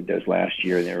and I did those last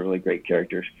year, and they were really great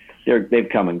characters. They've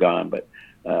come and gone, but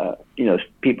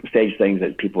people stage things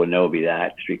that people would know would be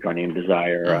that Streetcar Named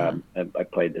Desire. I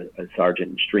played a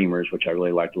sergeant in Streamers, which I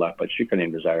really liked a lot, but Streetcar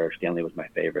Named Desire, Stanley was my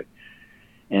favorite.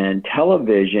 And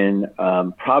television,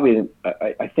 probably,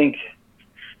 I think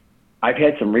I've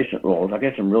had some recent roles. I've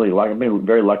been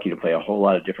very lucky to play a whole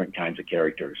lot of different kinds of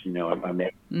characters. I'm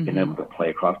been able to play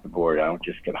across the board. I don't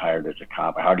just get hired as a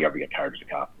cop. I hardly ever get hired as a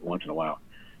cop, once in a while.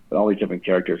 But all these different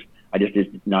characters. I just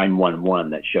did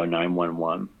 911, that show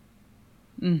 911.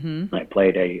 I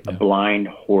played a blind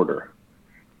hoarder.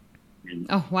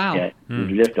 Oh, wow. Yeah, it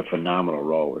was just a phenomenal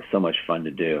role. It was so much fun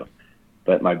to do.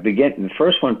 But the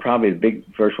first one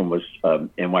was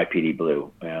NYPD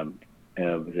Blue. It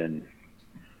was in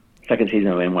second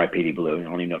season of NYPD Blue. I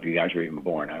don't even know if you guys were even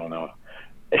born. I don't know.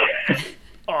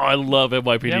 Oh, I love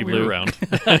NYPD Blue. We were around.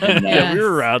 Yeah, we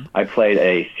were around. I played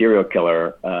a serial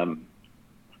killer.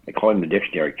 I call him the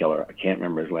Dictionary Killer. I can't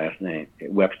remember his last name.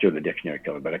 Webster, the Dictionary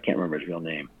Killer, but I can't remember his real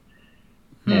name.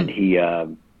 And he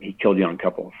killed young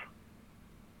couples.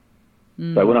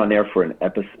 So I went on there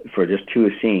for just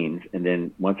 2 scenes, and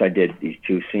then once I did these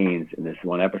 2 scenes in this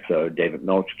one episode, David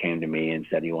Milch came to me and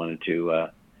said he wanted to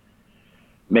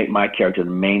make my character the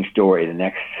main story of the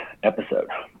next episode.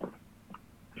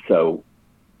 So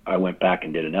I went back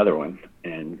and did another one,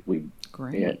 and it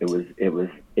was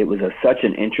such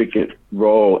an intricate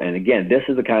role. And again, this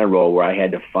is the kind of role where I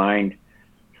had to find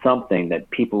something that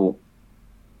people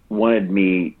wanted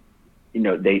me.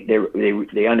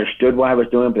 They understood what I was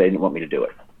doing, but they didn't want me to do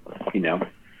it.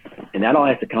 And that all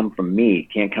has to come from me. It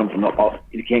can't come from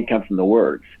the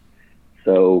words.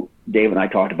 So Dave and I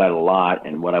talked about it a lot,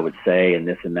 and what I would say, and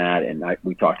this and that, and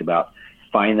we talked about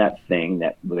find that thing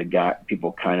that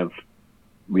people kind of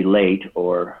relate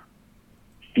or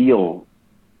feel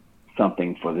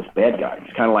something for this bad guy.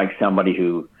 It's kind of like somebody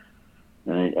who,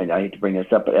 and I hate to bring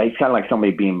this up, but it's kind of like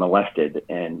somebody being molested,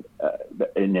 and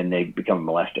then they become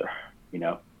a molester. You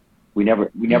know, we never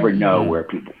know where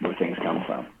things come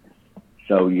from.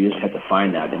 So you just have to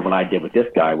find that. And what I did with this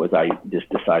guy was I just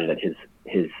decided that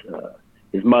his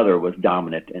mother was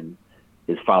dominant, and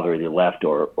his father either left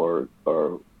or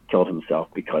killed himself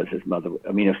because his mother.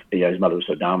 His mother was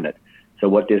so dominant. So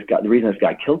the reason this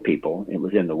guy killed people, it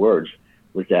was in the words,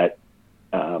 was that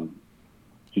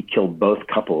he killed both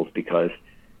couples because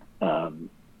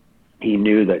he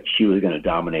knew that she was going to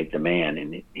dominate the man,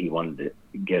 and he wanted to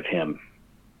give him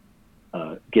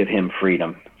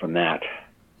freedom from that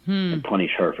and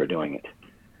punish her for doing it.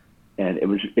 And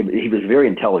he was very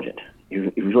intelligent. He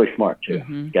was really smart too.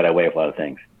 He got away with a lot of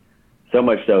things. So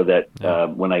much so that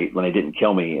when they didn't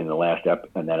kill me in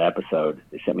that episode,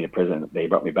 they sent me to prison. They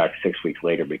brought me back 6 weeks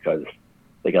later because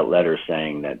they got letters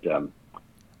saying that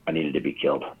I needed to be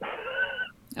killed.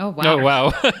 Oh wow! Oh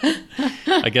wow!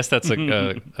 I guess that's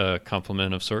a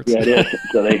compliment of sorts. Yeah, it is.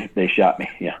 So they shot me.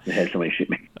 Yeah, they had somebody shoot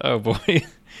me. Oh boy!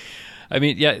 I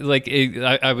mean, yeah, like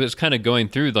I was kind of going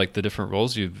through like the different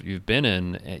roles you've been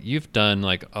in. You've done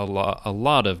like a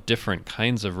lot of different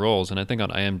kinds of roles, and I think on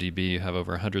IMDb you have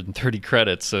over 130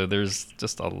 credits. So there's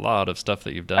just a lot of stuff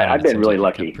that you've done. I've been really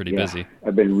lucky. Pretty busy.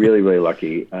 I've been really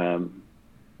lucky. ER,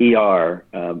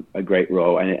 a great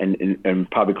role, and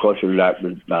probably closer to that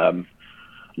was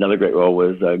another great role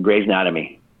was Grey's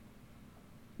Anatomy.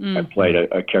 I played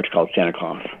a character called Santa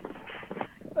Claus.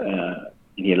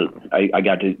 I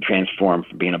got to transform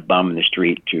from being a bum in the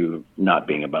street to not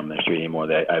being a bum in the street anymore.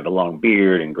 I have a long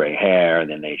beard and gray hair, and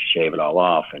then they shave it all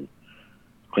off and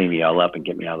clean me all up and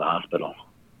get me out of the hospital.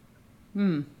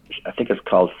 I think it's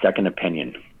called Second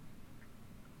Opinion.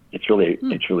 It's really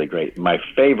great. My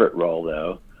favorite role,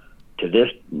 though, to this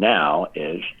now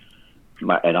is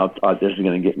this is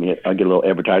going to get me. I'll get a little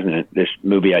advertisement in this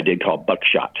movie I did called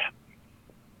Buckshot.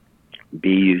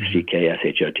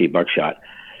 Buckshot. Buckshot.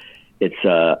 It's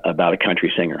about a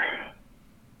country singer,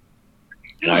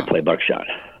 and I play Buckshot.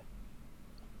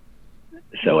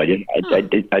 So I did.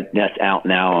 That's out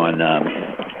now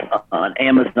on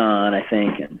Amazon, I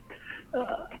think, and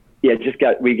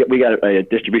we got a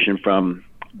distribution from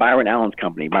Byron Allen's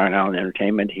company, Byron Allen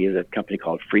Entertainment. He has a company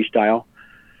called Freestyle.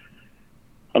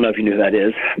 I don't know if you knew who that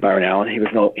is, Byron Allen. He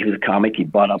was a comic. He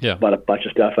bought a bunch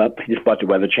of stuff up. He just bought the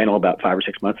Weather Channel about 5 or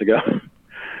 6 months ago.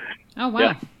 Oh wow!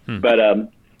 Yeah. But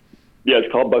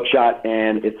it's called Buckshot,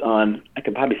 and it's on. I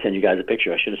could probably send you guys a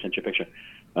picture. I should have sent you a picture.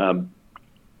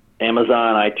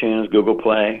 Amazon, iTunes, Google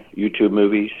Play, YouTube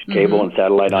Movies, cable and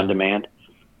satellite on demand.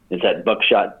 It's at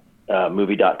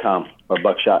buckshotmovie.com or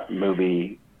Buckshot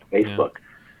Movie Facebook. Yeah.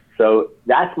 So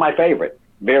that's my favorite.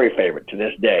 Very favorite to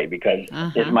this day because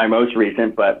it's my most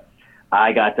recent, but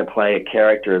I got to play a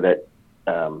character that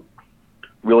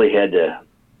really had to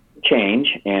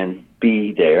change and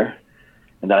be there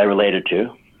and that I related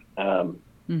to. And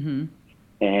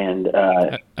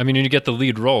I mean, you get the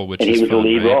lead role, which and is he was fun, the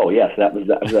lead right? role. Yes,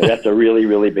 that's a really,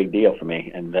 really big deal for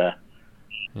me. And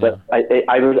but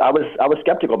I was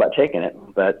skeptical about taking it,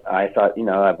 but I thought,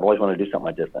 I've always wanted to do something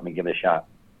like this. Let me give it a shot.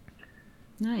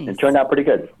 Nice. It turned out pretty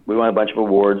good. We won a bunch of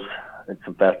awards at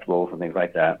some festivals and things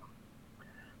like that.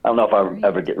 I don't know if I'll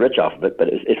ever get rich off of it, but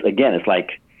it's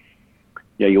like,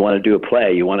 you want to do a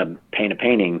play, you want to paint a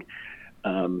painting,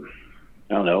 I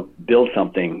don't know, build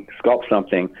something, sculpt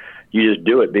something. You just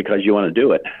do it because you want to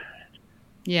do it.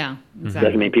 Yeah, exactly.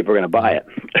 Doesn't mean people are going to buy it.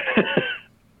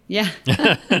 Yeah.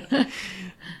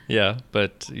 Yeah,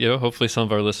 but hopefully some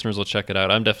of our listeners will check it out.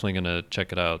 I'm definitely going to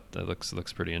check it out. That looks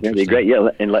pretty interesting. That'd be great. Yeah,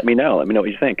 and let me know. Let me know what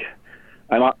you think.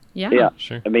 Yeah,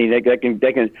 sure. I mean, they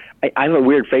can. I have a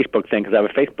weird Facebook thing because I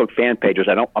have a Facebook fan page, which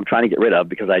I'm trying to get rid of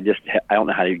because I don't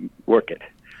know how to work it.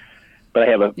 But I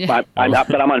have but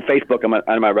I'm on Facebook. I'm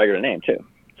on my regular name too,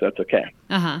 so that's okay.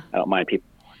 I don't mind people.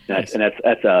 That's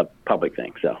a public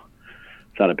thing, so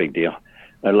it's not a big deal.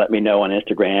 Let me know on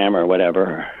Instagram or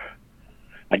whatever.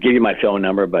 I'd give you my phone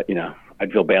number, but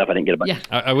I'd feel bad if I didn't get a bunch. Yeah.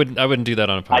 I wouldn't do that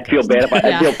on a podcast. I'd feel bad if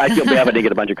I'd feel bad if I didn't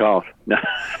get a bunch of calls. No.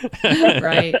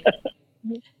 Right.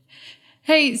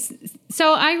 Hey,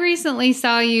 so I recently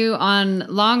saw you on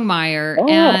Longmire,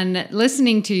 and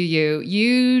listening to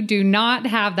you do not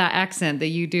have that accent that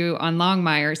you do on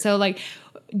Longmire. So,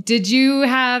 did you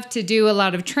have to do a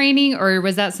lot of training, or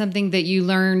was that something that you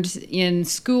learned in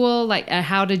school, like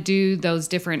how to do those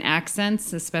different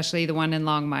accents, especially the one in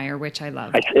Longmire, which I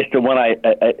love? It's the one I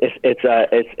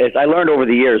learned over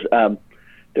the years.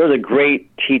 There was a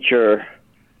great teacher.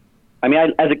 I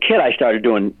mean, as a kid, I started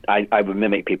doing. I would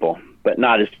mimic people, but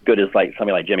not as good as like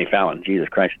somebody like Jimmy Fallon. Jesus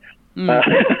Christ,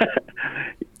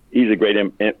 he's a great.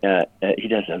 He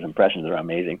does those impressions that are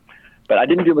amazing. But I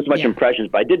didn't do as much impressions.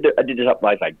 But I did stuff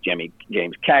like James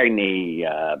Cagney.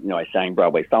 I sang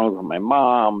Broadway songs with my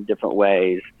mom different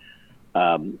ways.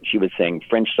 She would sing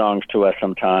French songs to us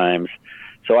sometimes.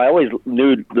 So I always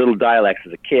knew little dialects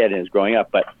as a kid and as growing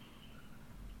up. But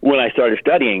when I started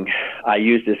studying, I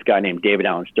used this guy named David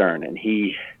Allen Stern, and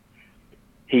he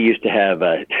used to have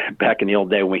back in the old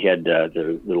day when we had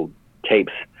the little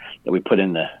tapes that we put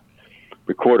in the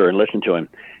recorder and listened to him,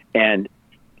 and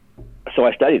so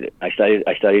I studied it. I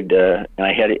studied, and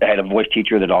I had a voice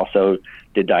teacher that also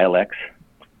did dialects.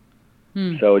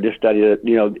 So I just studied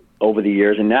it, over the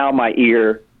years. And now my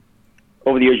ear,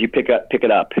 over the years, you pick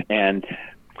it up. And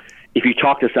if you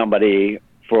talk to somebody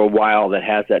for a while that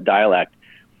has that dialect,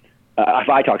 if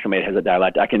I talk to somebody that has a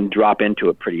dialect, I can drop into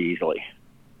it pretty easily.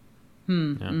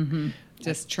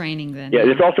 Just training then. Yeah,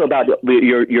 it's also about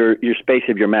your space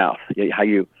of your mouth, how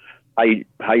you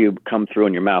come through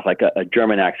in your mouth. Like a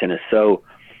German accent is so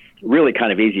really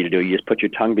kind of easy to do. You just put your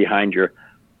tongue behind your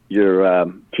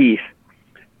teeth,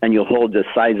 and you'll hold the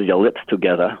sides of your lips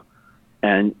together,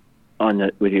 and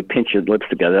when you pinch your lips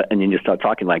together, and then you start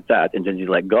talking like that, and then you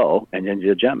let go, and then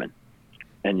you're German.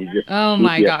 And you just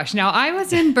gosh. Now, I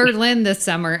was in Berlin this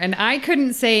summer, and I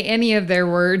couldn't say any of their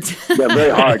words. They're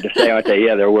very hard to say, aren't they?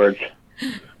 Yeah, their words.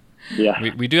 Yeah.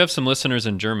 We do have some listeners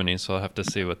in Germany, so I'll have to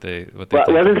see what they think.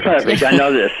 Well, this is perfect. I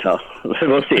know this, so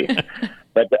we'll see.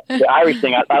 But the Irish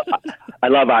thing, I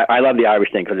love the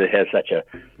Irish thing because it has such a.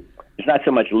 It's not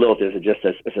so much lilt;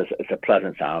 it's a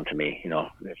pleasant sound to me,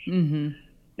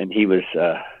 And he was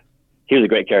a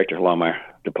great character, Longmire,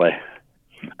 to play.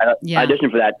 I auditioned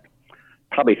for that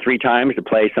probably 3 times to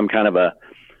play some kind of a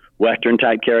Western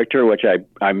type character, which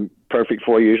I'm perfect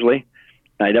for usually.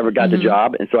 And I never got the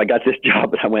job, and so I got this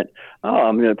job, and I went, "Oh,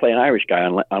 I'm going to play an Irish guy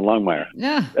on Longmire."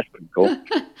 Yeah, that's pretty cool.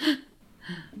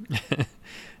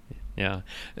 Yeah.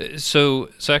 So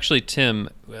actually, Tim,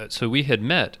 so we had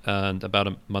met about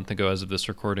a month ago as of this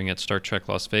recording at Star Trek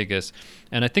Las Vegas,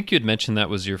 and I think you had mentioned that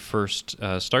was your first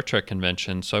Star Trek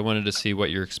convention, so I wanted to see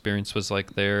what your experience was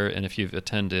like there and if you've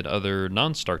attended other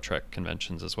non-Star Trek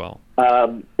conventions as well.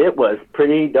 It was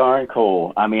pretty darn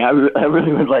cool. I mean, I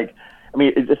really was like,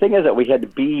 the thing is that we had to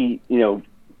be,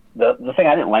 the thing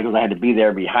I didn't like was I had to be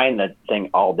there behind the thing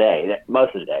all day,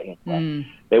 most of the day.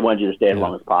 They wanted you to stay as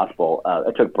long as possible.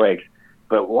 I took breaks,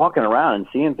 but walking around and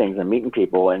seeing things and meeting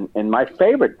people, and my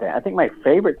favorite thing, I think my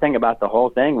favorite thing about the whole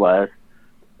thing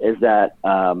is that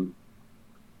I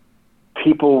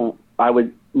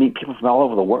would meet people from all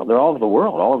over the world. They're all over the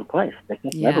world, all over the place. They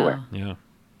come everywhere. Yeah.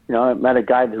 I met a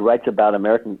guy who writes about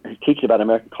who teaches about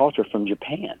American culture from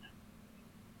Japan.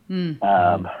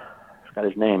 Got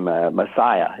his name,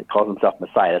 Messiah. He calls himself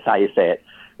Messiah. That's how you say it.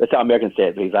 That's how Americans say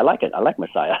it. Because I like it. I like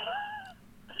Messiah.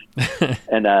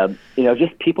 And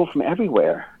just people from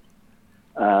everywhere,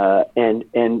 and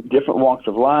different walks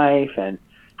of life, and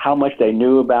how much they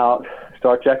knew about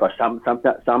Star Trek, or some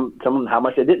how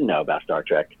much they didn't know about Star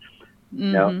Trek. They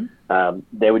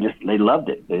loved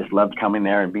it. They just loved coming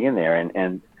there and being there,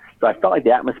 and so I felt like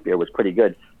the atmosphere was pretty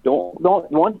good. The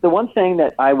one thing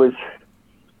that I was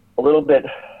a little bit,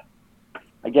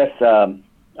 I guess, I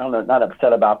don't know, not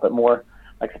upset about, but more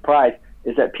like surprised,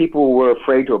 is that people were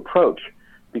afraid to approach,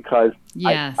 because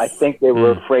I think they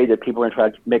were afraid that people were going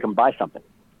to try to make them buy something.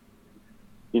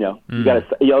 You got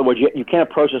to, in other words, you can't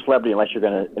approach a celebrity unless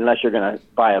you're gonna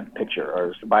buy a picture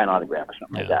or buy an autograph or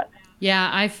something like that.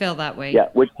 Yeah, I feel that way. Yeah,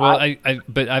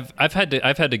 but I've had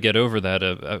to get over that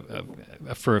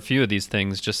for a few of these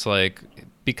things, just like,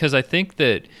 because I think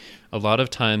that a lot of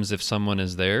times if someone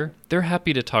is there, they're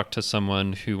happy to talk to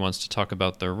someone who wants to talk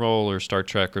about their role or Star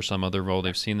Trek or some other role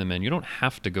they've seen them in. You don't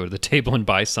have to go to the table and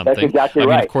buy something. That's exactly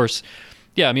right.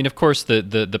 I mean, of course,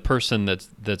 the person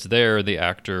that's there, the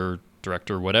actor,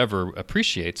 director, whatever,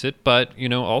 appreciates it, but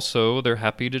also they're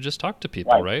happy to just talk to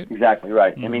people, right? Exactly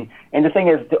right. I mean, and the thing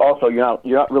is, also, you're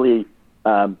not really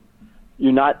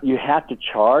you have to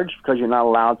charge, because you're not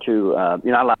allowed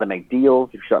to make deals.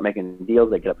 If you start making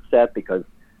deals, they get upset, because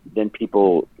then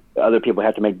other people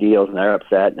have to make deals and they're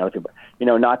upset. And other people,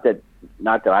 not that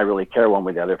I really care one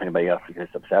way or the other if anybody else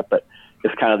gets upset, but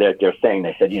it's kind of their thing.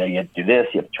 They said, you have to do this,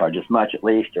 you have to charge this much at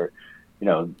least, or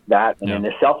that. And then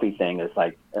the selfie thing is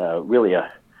like really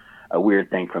a weird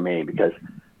thing for me, because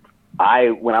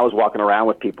when I was walking around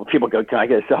with people go, "Can I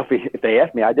get a selfie?" If they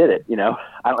asked me, I did it. I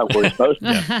don't know if we're supposed to.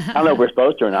 I don't know if we're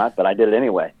supposed to or not, but I did it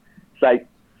anyway. It's like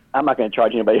I'm not going to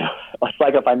charge anybody. It's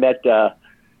like if I met,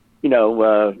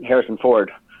 Harrison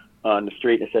Ford on the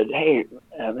street and said, "Hey,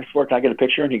 Mr. Ford, can I get a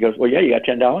picture?" And he goes, "Well, yeah, you got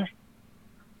 $10."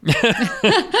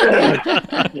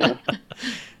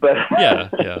 But yeah.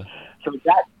 So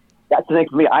that's the thing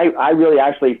for me. I really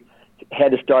actually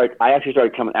had to start. I actually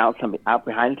started coming out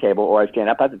behind the table, or I stand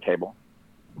up at the table,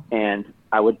 and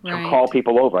I would call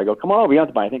people over. I go, "Come on over. You don't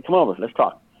have to buy anything. Come over. Let's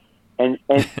talk." And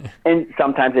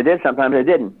sometimes I did, sometimes I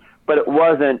didn't. But it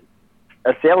wasn't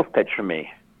a sales pitch for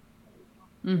me.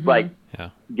 Mm-hmm. Like,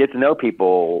 get to know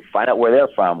people, find out where they're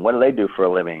from, what do they do for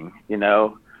a living.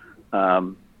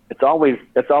 It's always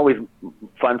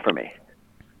fun for me.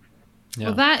 Yeah.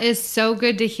 Well, that is so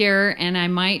good to hear, and I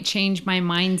might change my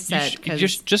mindset.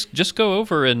 Just go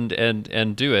over and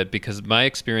do it, because my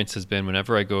experience has been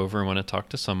whenever I go over and want to talk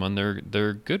to someone,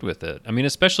 they're good with it. I mean,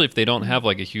 especially if they don't have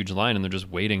like a huge line and they're just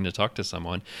waiting to talk to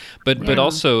someone. But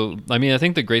also, I mean, I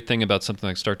think the great thing about something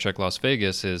like Star Trek Las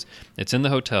Vegas is it's in the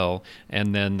hotel,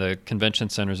 and then the convention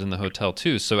center's in the hotel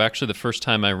too. So actually, the first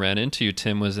time I ran into you,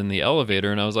 Tim, was in the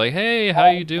elevator, and I was like, "Hey, how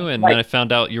you doing?" And then I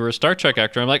found out you were a Star Trek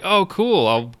actor. I'm like, "Oh, cool!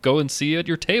 I'll go and see you at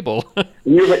your table." And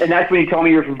that's when you told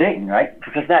me you were from Dayton, right?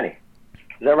 From Cincinnati. Is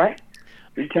that right?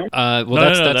 Did you tell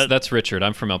me? That's Richard.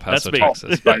 I'm from El Paso, that's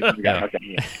Texas.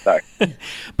 Okay, sorry.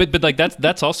 But like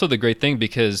that's also the great thing,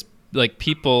 because like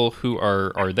people who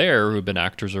are there, who've been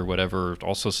actors or whatever,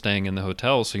 also staying in the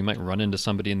hotel, so you might run into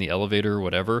somebody in the elevator or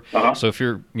whatever. Uh-huh. So if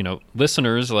you're,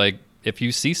 listeners, like, if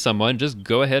you see someone, just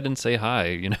go ahead and say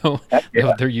hi.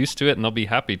 They're used to it, and they'll be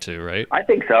happy to, right? I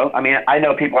think so. I mean, I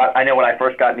know people. I know when I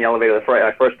first got in the elevator, when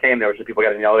I first came, there were some people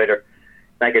got in the elevator,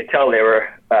 and I could tell they were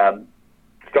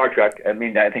Star Trek. I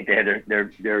mean, I think they had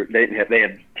they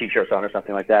had T-shirts on or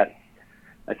something like that.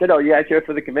 I said, "Oh, you guys here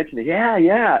for the convention?"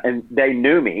 Yeah, and they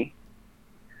knew me.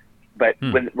 But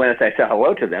when I said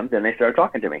hello to them, then they started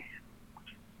talking to me.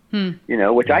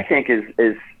 Which I think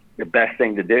is the best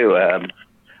thing to do.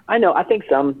 I think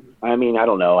some. I mean, I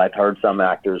don't know. I've heard some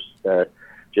actors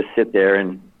just sit there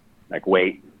and like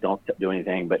wait, don't do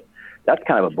anything. But that's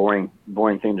kind of a boring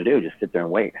thing to do. Just sit there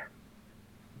and wait.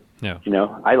 Yeah.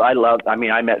 I love. I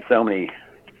mean, I met so many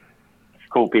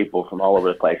cool people from all over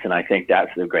the place, and I think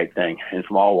that's the great thing, and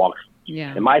from all walks.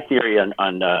 Yeah. And my theory on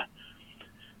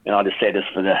and I'll just say this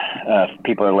for the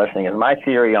people who are listening, is my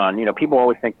theory on, people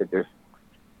always think that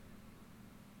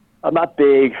I'm not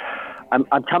big.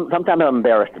 Sometimes I'm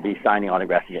embarrassed to be signing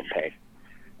autographs and getting paid.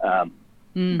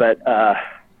 But,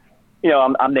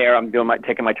 I'm there, I'm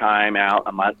taking my time out,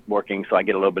 I'm not working, so I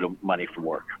get a little bit of money from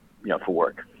work, for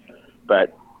work.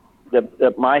 But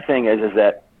my thing is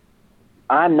that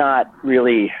I'm not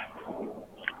really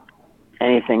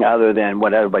anything other than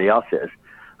what everybody else is.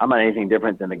 I'm not anything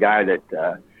different than the guy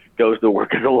that goes to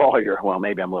work as a lawyer. Well,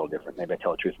 maybe I'm a little different. Maybe I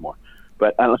tell the truth more.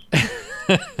 But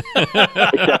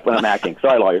except when I'm acting.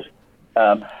 Sorry, lawyers.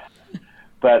 The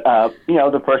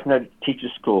person that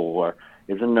teaches school or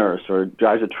is a nurse or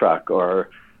drives a truck or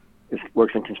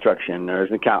works in construction or is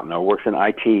an accountant or works in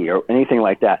IT or anything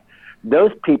like that.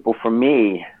 Those people, for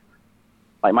me,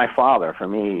 like my father, for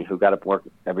me, who got up to work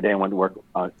every day and went to work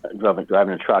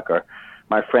driving a truck, or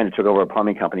my friend who took over a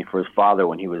plumbing company for his father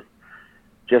when he was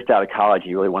just out of college.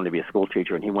 He really wanted to be a school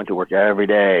teacher, and he went to work every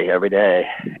day.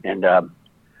 And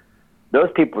those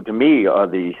people, to me, are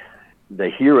the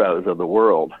heroes of the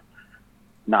world,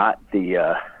 not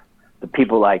the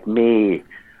people like me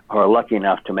who are lucky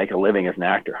enough to make a living as an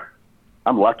actor.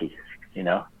 I'm lucky, I'm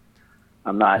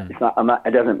not. It's not. I'm not.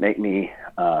 It doesn't make me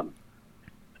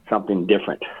something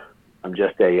different. I'm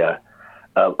just I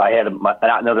had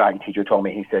another acting teacher told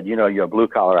me. He said, you're a blue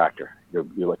collar actor. You're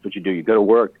what you do. You go to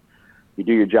work, you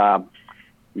do your job,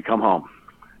 you come home,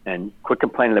 and quit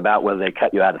complaining about whether they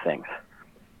cut you out of things.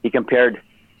 He compared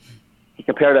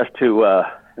us to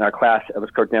in our class. It was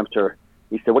Kurt Dempster.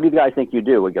 He said, "What do you guys think you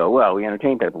do?" We go, "Well, we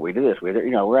entertain people. We do this.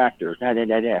 We're actors." And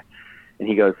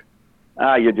he goes,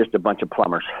 "You're just a bunch of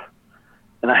plumbers."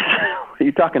 And I said, "What are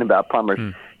you talking about,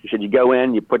 plumbers?" He said, "You go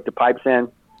in, you put the pipes in,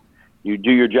 you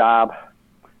do your job,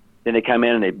 then they come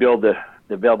in and they build the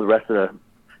rest of the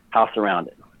house around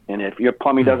it. And if your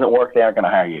plumbing doesn't work, they aren't going to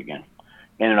hire you again,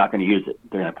 and they're not going to use it.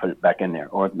 They're going to put it back in there,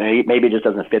 or maybe it just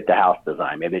doesn't fit the house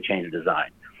design. Maybe they change the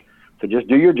design. So just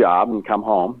do your job and come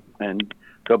home and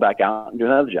go back out and do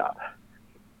another job,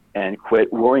 and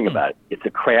quit worrying about it. It's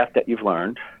a craft that you've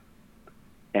learned,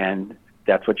 and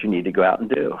that's what you need to go out and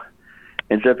do."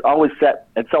 And so it's always set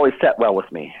well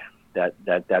with me.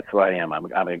 That's who I am.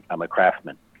 I'm a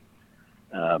craftsman.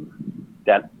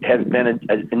 that has been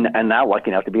and now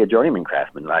lucky enough to be a journeyman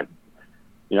craftsman. I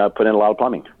put in a lot of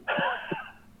plumbing.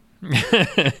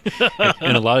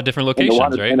 In a lot of different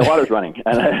locations, right? And the water's running.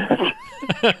 And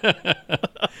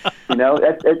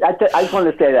I just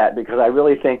wanted to say that because I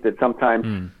really think that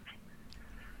sometimes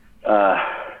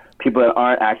people that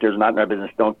aren't actors, not in our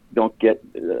business, don't get.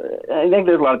 I think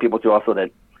there's a lot of people too also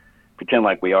that pretend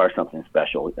like we are something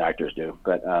special. Actors do,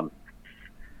 but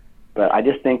I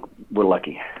just think we're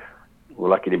lucky. We're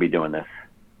lucky to be doing this.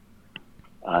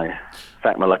 I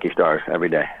thank my lucky stars every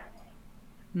day.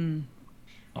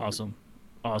 Awesome.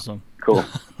 Cool.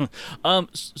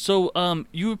 So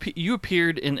you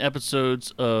appeared in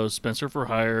episodes of Spencer for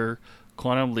Hire,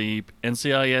 Quantum Leap,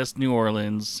 NCIS New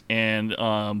Orleans, and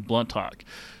Blunt Talk.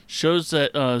 Shows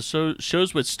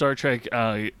with Star Trek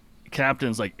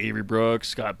captains like Avery Brooks,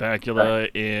 Scott Bakula,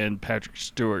 and Patrick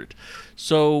Stewart.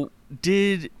 So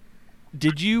did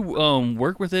you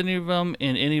work with any of them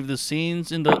in any of the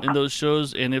scenes in those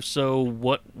shows? And if so,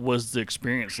 what was the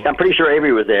experience like? I'm pretty sure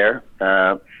Avery was there.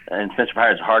 And Spencer for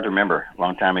Hire is hard to remember, a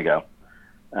long time ago.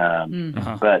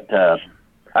 But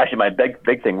actually, my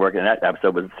big thing working in that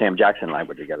episode was Sam Jackson and I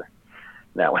were together.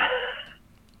 That one.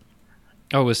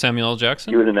 Oh, was Samuel L.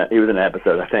 Jackson? He was in that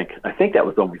episode. I think that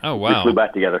was the one we flew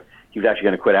back together. He was actually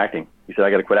going to quit acting. He said,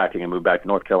 "I got to quit acting and move back to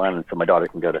North Carolina so my daughter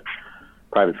can go to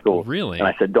private school." Really? And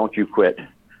I said, "Don't you quit."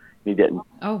 He didn't.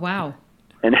 Oh, wow.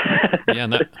 And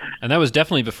and that was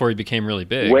definitely before he became really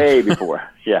big. Way before.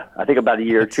 Yeah. I think about 2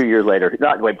 years later.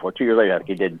 Not way before. 2 years later,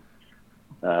 he did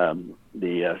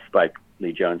the Spike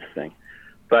Lee Jones thing.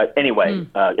 But anyway,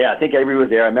 I think Avery was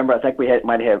there. I think we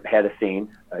might have had a scene,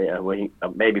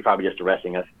 maybe probably just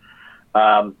arresting us.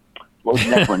 What was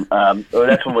the next one? The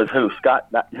next one was who? Scott?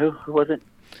 Who was it?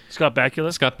 Scott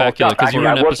Bakula. Scott Bakula, because you were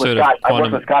in an episode of Quantum. I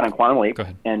worked with Scott on Quantum Leap, Go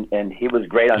ahead. and he was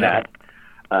great on that.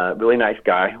 Really nice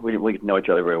guy. We know each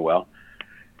other very well.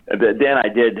 But then I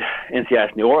did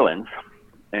NCIS New Orleans,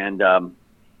 and I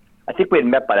think we had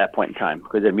met by that point in time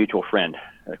because we had a mutual friend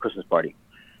at a Christmas party,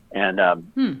 and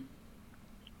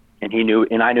he knew,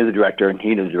 and I knew the director, and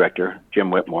he knew the director,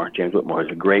 James Whitmore. James Whitmore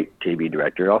is a great TV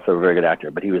director, also a very good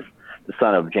actor, but he was the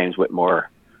son of James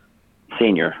Whitmore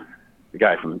Sr., the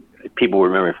guy from, people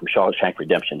remember from Shawshank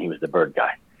Redemption. He was the bird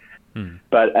guy.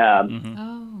 But,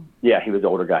 yeah, he was the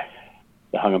older guy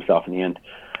that hung himself in the end.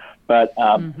 But,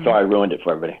 so I ruined it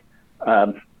for everybody.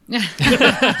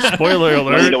 Spoiler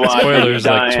alert. Spoilers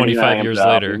like 25 years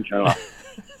later.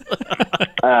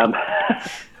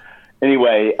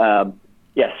 Anyway,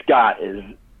 Scott is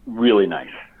really nice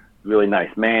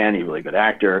man. He's a really good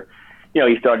actor.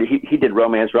 He did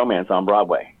romance on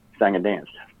Broadway, sang and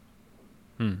danced.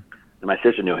 And my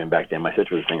sister knew him back then. My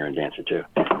sister was a singer and dancer too.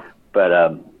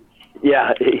 But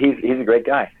he's a great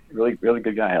guy, really, really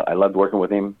good guy. I loved working with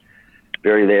him.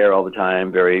 Very there all the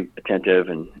time, very attentive,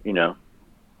 and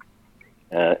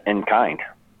and kind.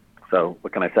 So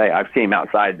what can I say? I've seen him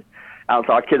outside.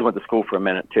 Our kids went to school for a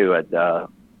minute too at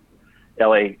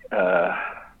L.A.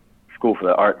 School for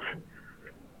the Arts.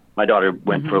 My daughter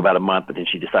went for about a month, but then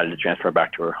she decided to transfer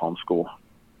back to her home school.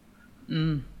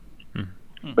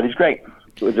 But he's great.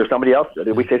 Is there somebody else?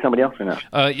 Did we say somebody else or no?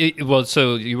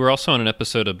 So you were also on an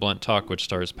episode of Blunt Talk, which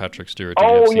stars Patrick Stewart.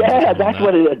 Oh, yeah, that's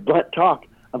what it is, Blunt Talk.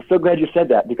 I'm so glad you said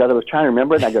that because I was trying to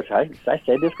remember it, and I go, should I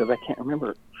say this? Because I can't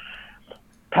remember.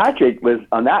 Patrick was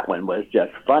on that one was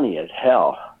just funny as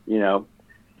hell,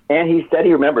 and he said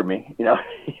he remembered me.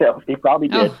 He probably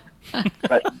did.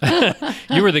 But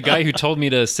you were the guy who told me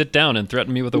to sit down and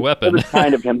threaten me with a weapon. It was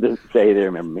kind of him to say they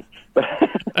remember me. But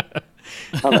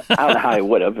I don't know how he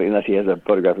would have, unless he has a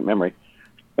photographic memory,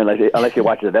 unless he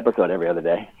watches an episode every other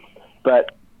day.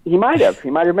 But he might have. He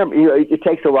might remember. It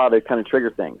takes a while to kind of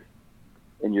trigger things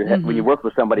in your head when you work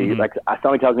with somebody. Like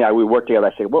somebody tells me we work together,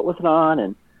 I say, "What was it on?"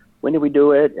 and when did we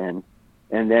do it? And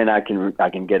then I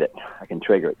can get it. I can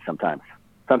trigger it sometimes.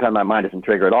 Sometimes my mind doesn't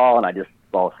trigger at all, and I just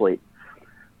fall asleep.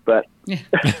 But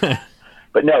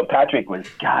but no, Patrick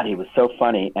he was so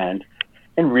funny and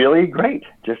really great.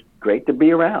 Just great to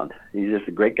be around. He's just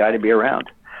a great guy to be around,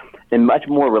 and much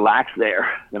more relaxed there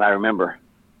than I remember.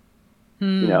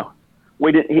 We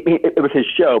didn't. It was his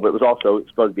show, but it was also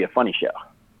supposed to be a funny show.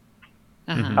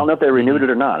 I don't know if they renewed it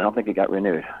or not. I don't think it got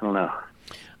renewed. I don't know.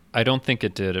 I don't think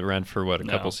it did. It ran for a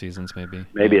couple seasons, maybe.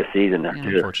 Maybe a season.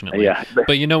 Unfortunately, yeah.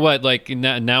 But you know what? Like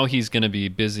now he's going to be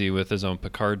busy with his own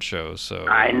Picard show, so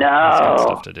I know he's got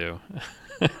stuff to do.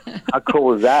 How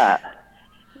cool is that?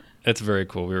 It's very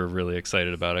cool. We were really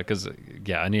excited about it because,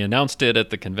 and he announced it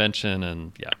at the convention,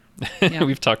 and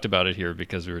we've talked about it here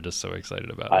because we were just so excited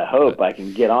about it. I hope I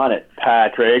can get on it,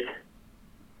 Patrick.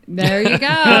 There you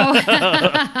go.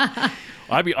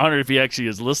 I'd be honored if he actually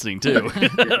is listening too.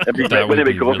 That'd be That great. would Wouldn't it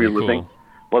be be cool if really you're listening? cool.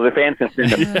 Well, the fans can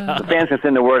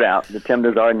send the word out. The Tim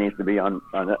Dazar needs to be on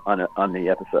the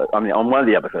episode. On one of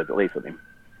the episodes at least with him.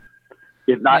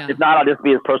 If not, I'll just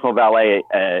be his personal valet.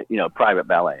 Private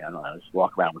valet. I don't know. Just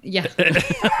walk around with him.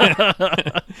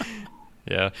 Yeah.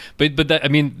 Yeah, but that, I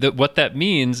mean, what that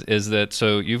means is that,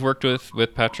 so you've worked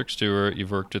with Patrick Stewart,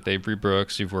 you've worked with Avery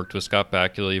Brooks, you've worked with Scott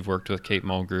Bakula, you've worked with Kate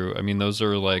Mulgrew. I mean, those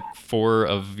are like 4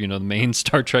 of the main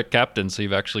Star Trek captains. So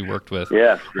you've actually worked with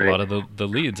a lot of the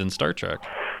leads in Star Trek.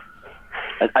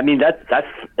 I mean,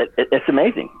 it's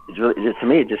amazing. It's really, to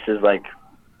me, it just is like,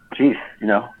 geez,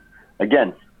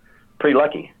 again, pretty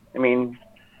lucky. I mean,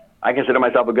 I consider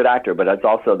myself a good actor, but it's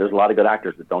also, there's a lot of good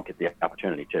actors that don't get the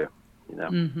opportunity too.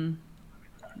 Mm-hmm.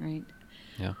 Right.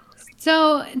 Yeah.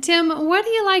 So, Tim, what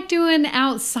do you like doing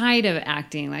outside of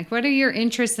acting? Like, what are your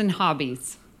interests and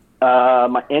hobbies?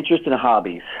 My interest in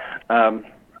hobbies. Well,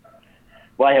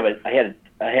 I have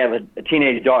a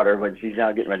teenage daughter, but she's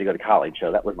now getting ready to go to college,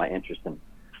 so that was my interest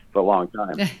for a long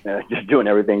time. Just doing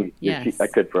everything I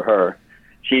could for her.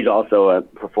 She's also a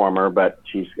performer, but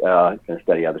she's going to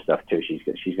study other stuff too.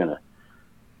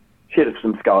 She had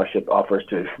some scholarship offers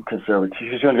to conservatories. She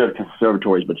was going to go to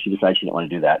conservatories, but she decided she didn't want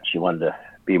to do that. She wanted to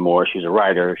be more. She's a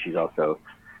writer. She's a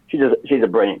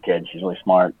brilliant kid. She's really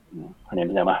smart. Her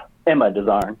name is Emma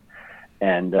Dazarn,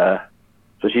 and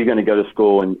so she's going to go to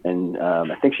school. And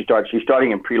I think she's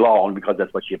starting in pre-law because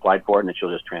that's what she applied for, and then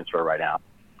she'll just transfer right out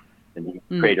in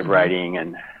creative writing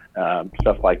and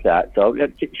stuff like that. So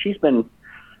she's been.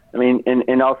 I mean,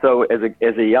 and also as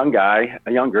a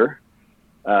younger.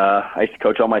 I used to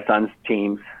coach all my son's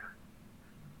teams,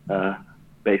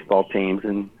 baseball teams,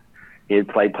 and he had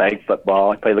played football.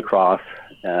 I played lacrosse.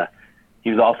 He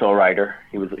was also a writer.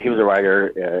 He was a writer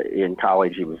in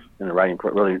college. He was in a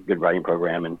really good writing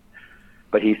program,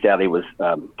 but he sadly was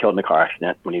killed in a car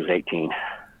accident when he was 18.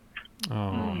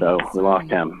 Oh. So we lost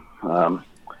him.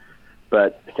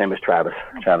 But his name was Travis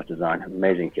Dazarn,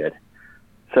 amazing kid.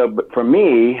 So, but for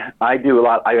me, I do a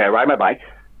lot. I ride my bike.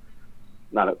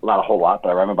 Not a whole lot, but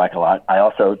I ride my bike a lot. I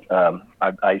also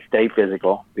I stay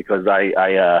physical because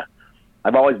I've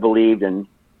always believed in.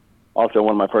 Also,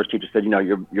 one of my first teachers said,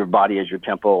 your body is your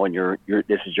temple, and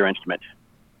this is your instrument.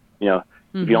 If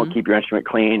you don't keep your instrument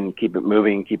clean, keep it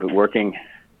moving, keep it working,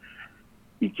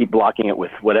 you keep blocking it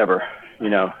with whatever, you're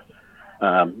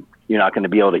not going to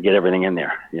be able to get everything in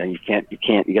there. You can't.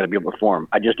 You got to be able to perform.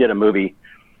 I just did a movie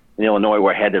in Illinois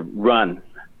where I had to run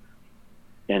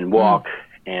and walk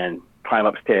and climb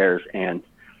upstairs and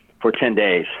for 10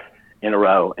 days in a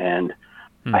row, and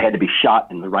I had to be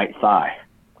shot in the right thigh,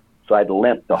 so I had to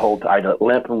limp the whole time. I had to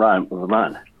limp and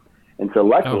run, and so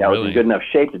luckily I was in good enough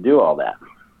shape to do all that.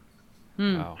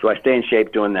 Wow. So I stay in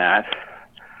shape doing that.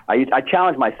 I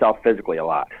challenge myself physically a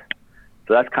lot,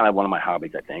 so that's kind of one of my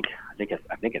hobbies. I think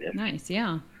it is. Nice,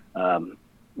 yeah.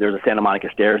 There's a Santa Monica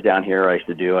stairs down here I used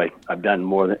to do. I've done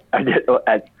more than I did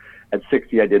at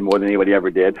 60. I did more than anybody ever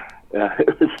did.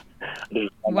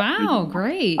 Wow,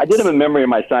 great. I did them in memory of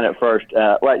my son at first.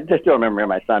 Well, I just still remember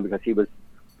my son because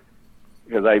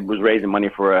I was raising money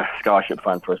for a scholarship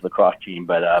fund for his lacrosse team.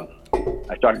 But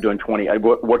I started doing 20. I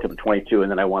worked up to 22, and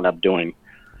then I wound up doing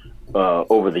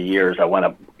over the years. I wound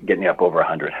up getting up over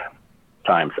 100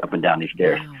 times up and down these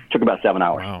stairs. Wow. Took about 7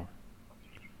 hours. Wow.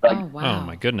 Wow. Oh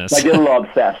my goodness. I get a little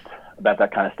obsessed about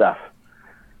that kind of stuff.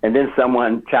 And then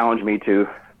someone challenged me to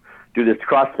do this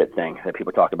CrossFit thing that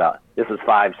people talk about. This was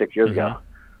 5-6 years ago.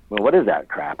 Well, what is that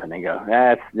crap? And they go,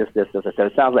 it's this. I said,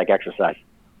 it sounds like exercise.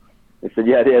 They said,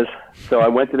 yeah, it is. So I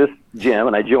went to this gym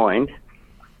and I joined,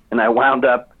 and I wound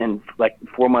up in like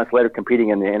 4 months later competing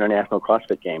in the International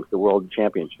CrossFit Games, the World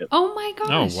Championship. Oh my gosh.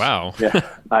 Oh wow. Yeah,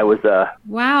 I was.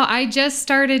 Wow, I just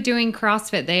started doing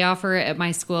CrossFit. They offer it at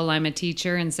my school. I'm a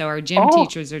teacher, and so our gym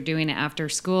teachers are doing it after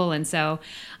school. And so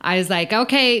I was like,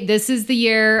 okay, this is the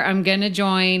year I'm going to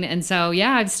join. And so,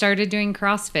 yeah, I've started doing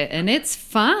CrossFit, and it's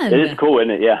fun. It is cool,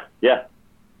 isn't it? Yeah.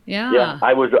 Yeah.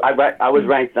 I was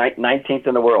ranked 19th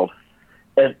in the world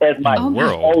as my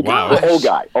world. Wow.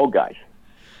 old guys.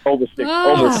 Over 60.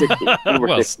 Well,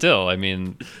 60. still, I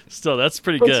mean, That's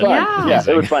pretty It was good. fun. Yeah.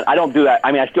 It was fun. I don't do that.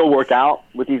 I mean, I still work out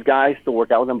with these guys, but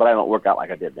I don't work out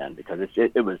like I did then because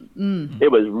it was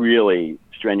really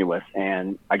strenuous,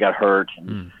 and I got hurt,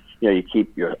 and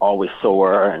you're always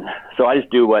sore, and so I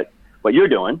just do what you're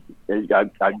doing. I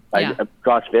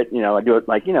CrossFit. I do it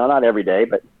not every day,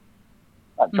 but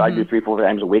I try to do 3-4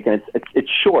 times a week, and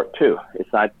it's short too.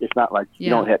 It's not like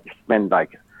you don't have to spend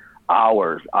like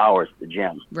hours at the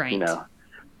gym. Right.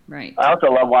 Right. I also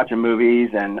love watching movies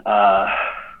and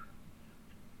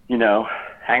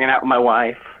hanging out with my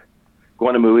wife,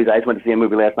 going to movies. I just went to see a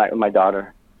movie last night with my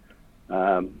daughter.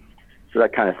 So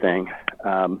that kind of thing.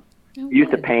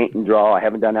 Used to paint and draw. I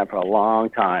haven't done that for a long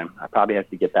time. I probably have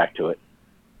to get back to it.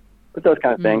 But those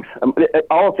kind of things.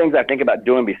 All the things I think about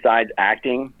doing besides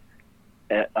acting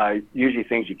are usually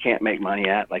things you can't make money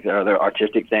at, like there are other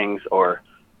artistic things or,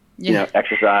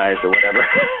 exercise or whatever.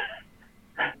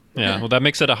 Yeah, well, that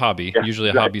makes it a hobby. Yeah, Usually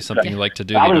a hobby is something you like to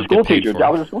do. I you was a don't school get paid teacher. for. I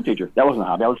was a school teacher. That wasn't a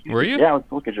hobby. Were you? Yeah, I was a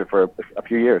school teacher for a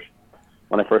few years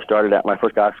when I first started when I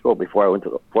first got out of school before I was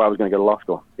going to go to law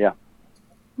school. Yeah.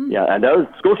 Yeah, and those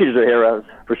school teachers are heroes,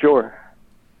 for sure.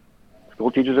 School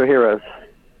teachers are heroes,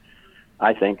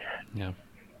 I think. Yeah.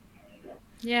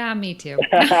 Yeah, me too.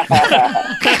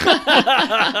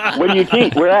 Where do you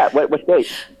teach? Where at? What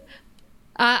state?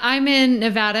 I'm in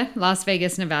Nevada, Las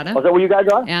Vegas, Nevada. Oh, is that where you guys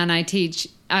are? And I teach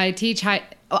I teach high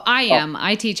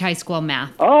school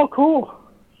math. Oh, cool.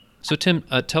 So, Tim,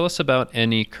 tell us about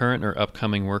any current or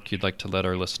upcoming work you'd like to let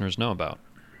our listeners know about.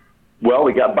 Well,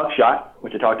 we got Buckshot,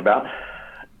 which I talked about.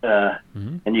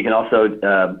 And you can also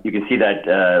you can see that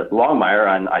Longmire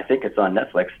on, I think it's on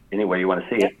Netflix, anywhere you want to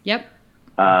see it. Yep.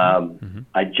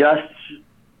 I just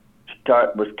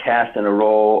was cast in a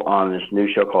role on this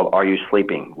new show called Are You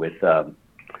Sleeping with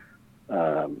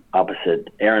opposite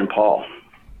Aaron Paul,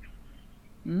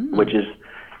 which is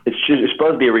it's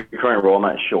supposed to be a recurring role. I'm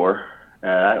not sure.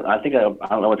 I think I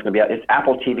don't know what's going to be out. It's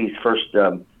Apple TV's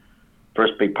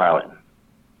first big pilot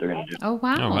they're going to do. Oh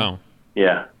wow. Oh wow.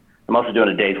 Yeah. I'm also doing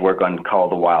a day's work on Call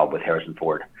of the Wild with Harrison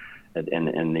Ford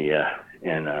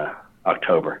in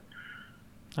October.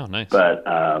 Oh, nice. But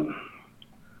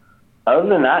other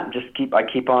than that, I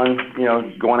keep on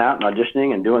going out and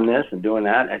auditioning and doing this and doing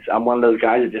that. I'm one of those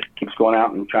guys that just keeps going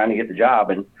out and trying to get the job.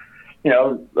 And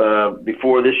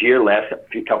before this year, last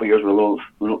couple of years were a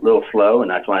little slow, and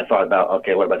that's when I thought about,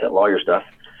 okay, what about that lawyer stuff?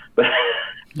 But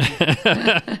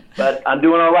but I'm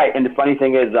doing all right. And the funny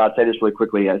thing is, I'll say this really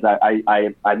quickly, is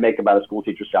I make about a school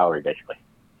teacher's salary basically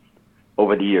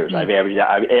over the years. I've averaged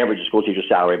a school teacher's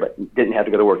salary, but didn't have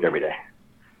to go to work every day.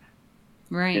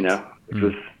 Right. Which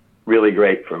was really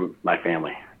great for my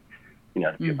family.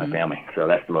 To be with my family. So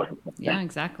that's the most important thing. Yeah,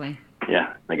 exactly.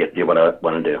 Yeah, I get to do what I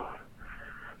want to do.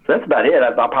 So that's about it.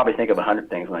 I'll probably think of 100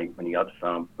 things when you get off the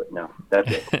phone, but no, that's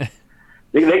it.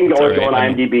 They can go on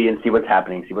IMDb and see what's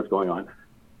happening, see what's going on.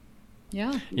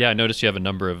 Yeah. Yeah, I noticed you have a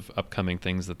number of upcoming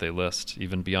things that they list,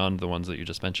 even beyond the ones that you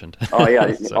just mentioned. Oh,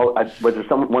 yeah. So. Was there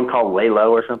one called Lay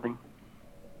Low or something?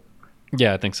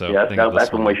 Yeah, I think so. Yeah,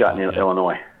 that's when we shot in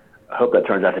Illinois. I hope that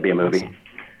turns out to be a movie. Awesome.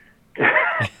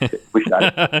 we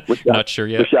shot it. Not sure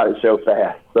yet. We shot it so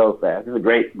fast. It's a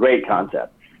great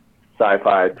concept.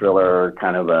 Sci-fi thriller,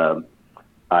 kind of a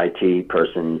IT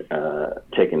person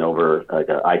taking over, like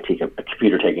a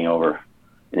computer taking over,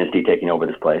 an entity taking over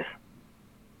this place.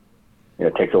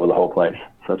 It takes over the whole place.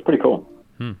 So it's pretty cool.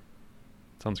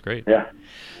 Sounds great. Yeah.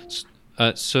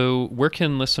 So where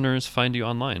can listeners find you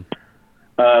online?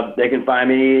 They can find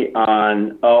me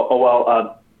on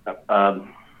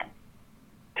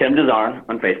Tim DeZarn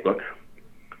on Facebook.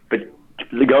 But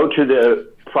go to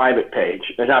the private page.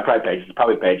 It's not a private page. It's a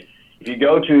public page. If you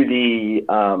go to the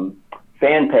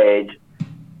fan page,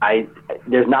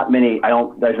 there's not many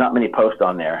posts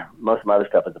on there. Most of my other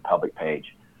stuff is a public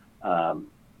page.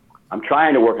 I'm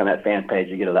trying to work on that fan page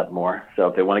to get it up more. So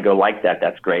if they want to go like that,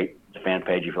 that's great. It's a fan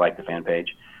page if you like the fan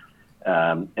page.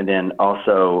 And then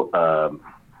also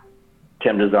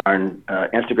Tim DeZarn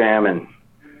Instagram and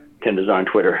Tim DeZarn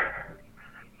Twitter.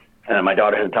 My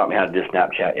daughter hasn't taught me how to do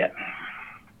Snapchat yet.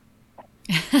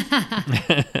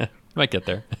 Might get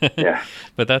there. Yeah.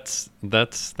 But that's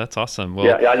awesome. Well,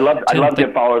 yeah, I'd love to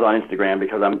get followers on Instagram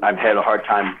because I've had a hard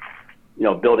time,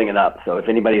 building it up. So if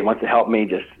anybody wants to help me,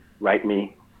 just write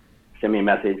me, send me a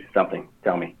message, something,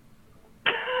 tell me.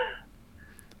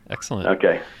 Excellent.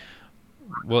 Okay.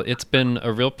 Well, it's been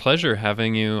a real pleasure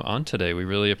having you on today. We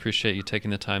really appreciate you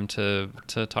taking the time to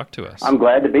talk to us. I'm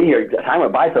glad to be here. Time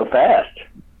went by so fast.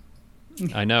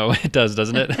 I know it does,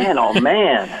 doesn't it? Man, oh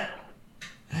man.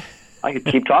 I could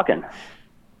keep talking.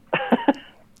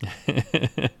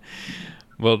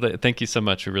 Well, thank you so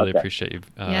much. We really appreciate you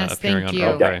appearing on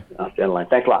Earl Grey. I'll stay in line.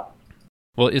 Thanks a lot.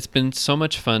 Well, it's been so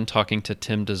much fun talking to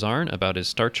Tim DeZarn about his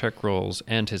Star Trek roles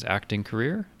and his acting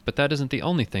career, but that isn't the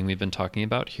only thing we've been talking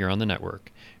about here on the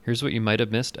network. Here's what you might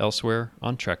have missed elsewhere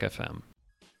on Trek FM.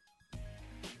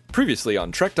 Previously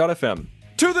on Trek.fm.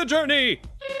 To the journey!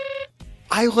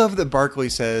 I love that Barclay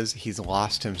says he's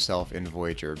lost himself in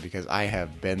Voyager because I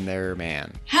have been there,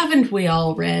 man. Haven't we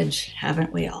all, Reg?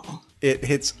 Haven't we all? It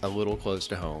hits a little close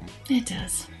to home. It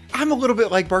does. I'm a little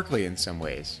bit like Barkley in some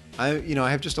ways. I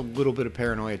have just a little bit of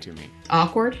paranoia to me.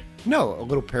 Awkward? No, a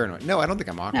little paranoid. No, I don't think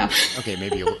I'm awkward. No. Okay,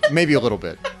 maybe a little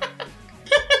bit.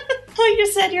 Well,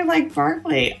 you said you're like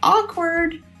Barkley.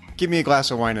 Awkward. Give me a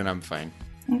glass of wine and I'm fine.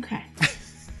 Okay.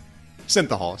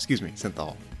 Synthahol. Excuse me,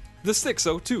 Synthahol. The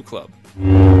 602 Club.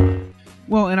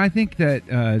 Well, and I think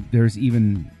that there's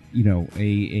even,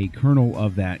 a kernel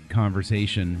of that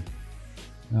conversation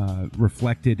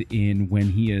reflected in when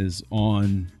he is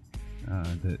on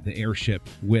the airship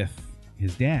with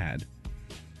his dad.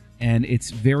 And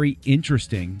it's very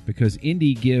interesting because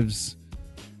Indy gives,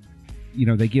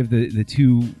 they give the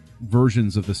two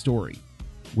versions of the story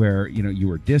where, you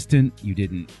were distant, you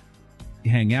didn't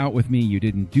hang out with me, you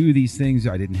didn't do these things,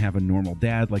 I didn't have a normal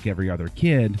dad like every other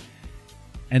kid.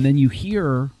 And then you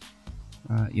hear,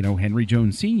 Henry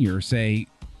Jones Sr. say,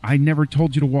 I never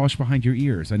told you to wash behind your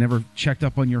ears. I never checked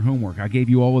up on your homework. I gave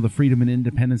you all of the freedom and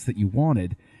independence that you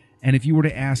wanted. And if you were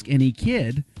to ask any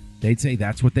kid, they'd say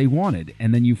that's what they wanted.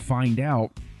 And then you find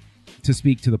out, to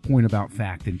speak to the point about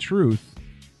fact and truth,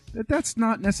 that that's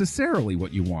not necessarily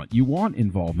what you want. You want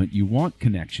involvement. You want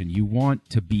connection. You want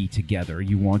to be together.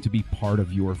 You want to be part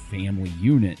of your family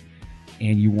unit.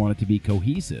 And you want it to be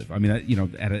cohesive. I mean,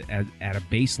 at a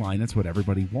baseline, that's what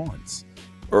everybody wants.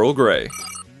 Earl Grey.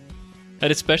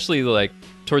 And especially like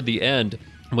toward the end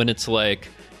when it's like,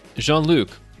 Jean-Luc,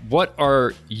 what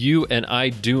are you and I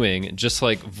doing just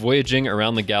like voyaging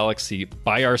around the galaxy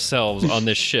by ourselves on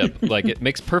this ship? Like it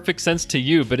makes perfect sense to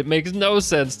you, but it makes no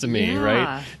sense to me,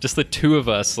 right? Just the two of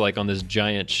us like on this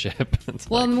giant ship.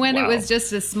 Well, and when wow. it was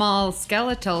just a small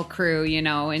skeletal crew,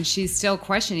 and she's still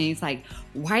questioning, he's like,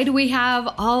 why do we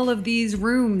have all of these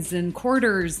rooms and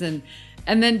quarters? And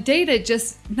then Data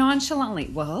just nonchalantly,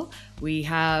 well, we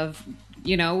have...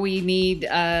 we need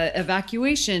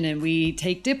evacuation and we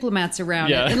take diplomats around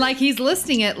it. And like he's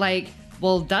listing it like,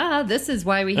 well, duh, this is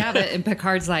why we have it. And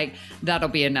Picard's like, that'll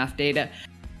be enough, Data.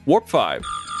 Warp 5.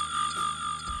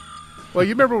 Well,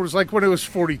 you remember what it was like when it was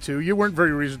 42. You weren't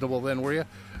very reasonable then, were you?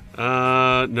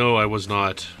 No, I was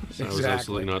not. Exactly. I was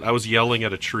absolutely not. I was yelling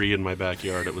at a tree in my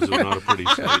backyard. It was not a pretty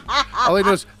sight.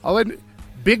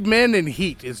 Big Men in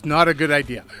Heat is not a good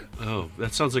idea. Oh,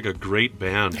 that sounds like a great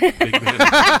band. Big Men.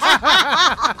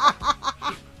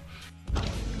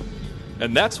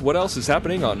 And that's what else is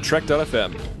happening on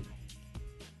Trek.fm.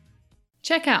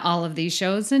 Check out all of these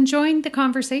shows and join the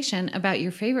conversation about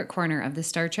your favorite corner of the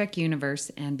Star Trek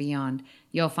universe and beyond.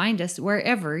 You'll find us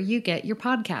wherever you get your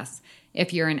podcasts.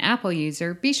 If you're an Apple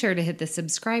user, be sure to hit the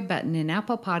subscribe button in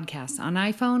Apple Podcasts on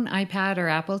iPhone, iPad, or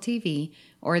Apple TV,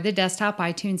 or the desktop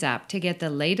iTunes app to get the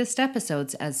latest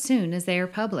episodes as soon as they are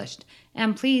published.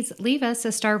 And please leave us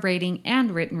a star rating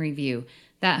and written review.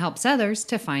 That helps others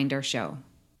to find our show.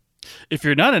 If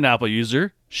you're not an Apple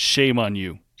user, shame on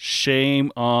you.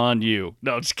 Shame on you.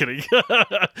 No, I'm just kidding.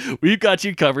 We've got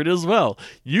you covered as well.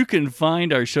 You can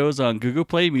find our shows on Google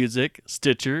Play Music,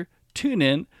 Stitcher,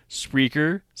 TuneIn,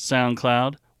 Spreaker,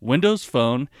 SoundCloud, Windows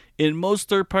Phone, in most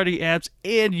third-party apps,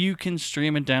 and you can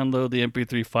stream and download the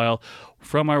MP3 file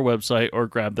from our website or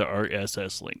grab the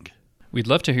RSS link. We'd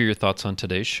love to hear your thoughts on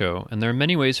today's show, and there are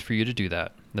many ways for you to do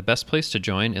that. The best place to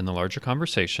join in the larger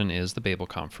conversation is the Babel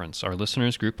Conference, our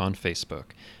listeners group on Facebook.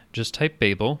 Just type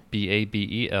Babel,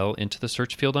 B-A-B-E-L, into the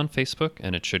search field on Facebook,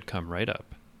 and it should come right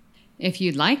up. If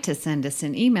you'd like to send us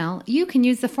an email, you can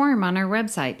use the form on our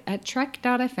website at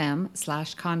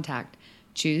trek.fm/contact.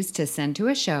 Choose to send to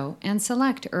a show and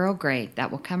select Earl Grey. That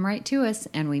will come right to us,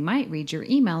 and we might read your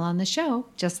email on the show,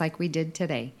 just like we did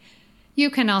today. You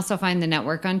can also find the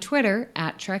network on Twitter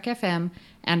at TrekFM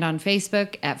and on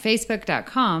Facebook at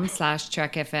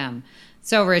facebook.com/TrekFM.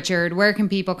 So, Richard, where can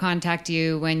people contact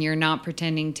you when you're not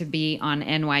pretending to be on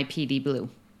NYPD Blue?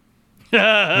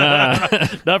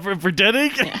 Not for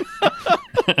pretending?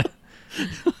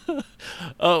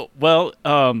 Oh, well,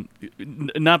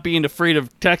 not being afraid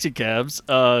of taxi cabs,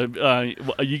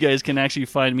 you guys can actually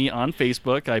find me on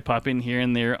Facebook. I pop in here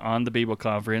and there on the Babel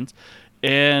Conference.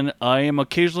 And I am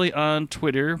occasionally on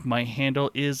Twitter. My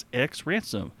handle is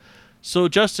xransom. So,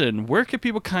 Justin, where can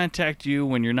people contact you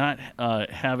when you're not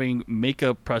having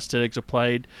makeup prosthetics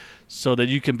applied so that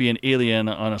you can be an alien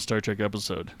on a Star Trek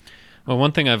episode? Well,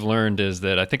 one thing I've learned is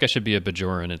that I think I should be a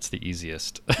Bajoran. It's the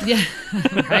easiest. Yeah,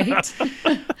 right?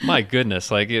 My goodness,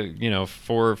 4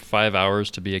 or 5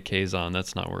 hours to be a Kazon,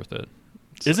 that's not worth it.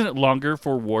 Isn't it longer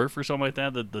for Worf or something like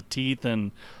that? The teeth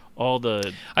and all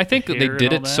the I think hair they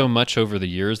did and all it so much over the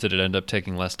years that it ended up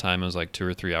taking less time. It was like 2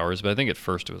 or 3 hours, but I think at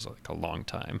first it was like a long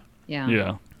time.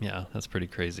 Yeah. Yeah, that's pretty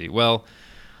crazy. Well,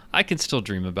 I can still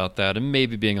dream about that and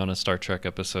maybe being on a Star Trek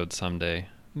episode someday.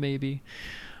 Maybe.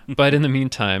 But in the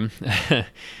meantime,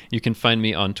 you can find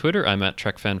me on Twitter. I'm at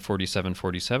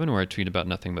TrekFan4747, where I tweet about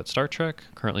nothing but Star Trek.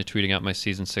 Currently tweeting out my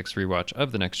Season 6 rewatch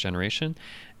of The Next Generation.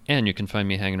 And you can find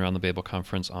me hanging around the Babel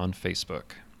Conference on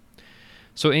Facebook.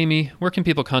 So, Amy, where can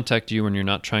people contact you when you're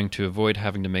not trying to avoid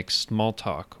having to make small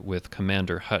talk with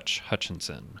Commander Hutch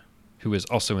Hutchinson, who is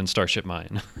also in Starship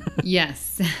Mine?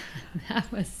 Yes,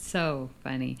 that was so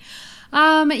funny.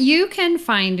 You can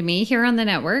find me here on the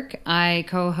network. I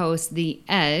co-host The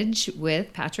Edge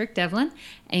with Patrick Devlin,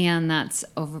 and that's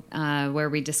over, where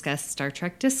we discuss Star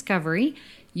Trek Discovery.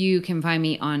 You can find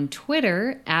me on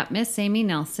Twitter at Miss Amy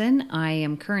Nelson. I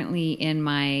am currently in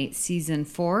my season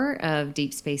 4 of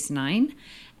Deep Space Nine,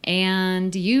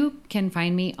 and you can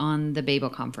find me on the Babel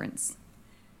Conference.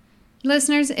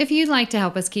 Listeners, if you'd like to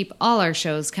help us keep all our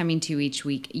shows coming to you each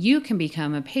week, you can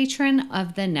become a patron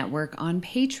of the network on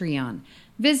Patreon.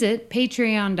 Visit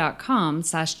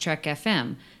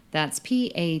patreon.com/TrekFM. That's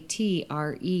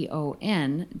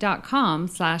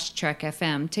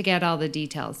patreon.com/TrekFM to get all the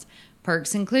details.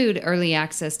 Perks include early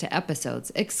access to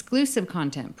episodes, exclusive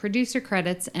content, producer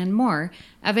credits, and more,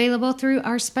 available through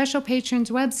our special patrons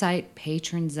website,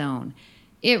 Patron Zone.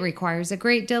 It requires a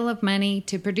great deal of money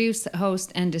to produce,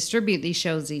 host, and distribute these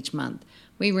shows each month.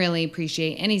 We really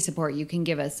appreciate any support you can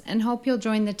give us and hope you'll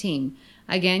join the team.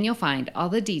 Again, you'll find all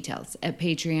the details at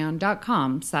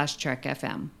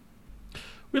patreon.com/TrekFM.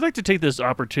 We'd like to take this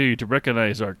opportunity to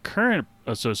recognize our current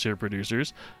associate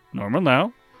producers, Norman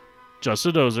Lau,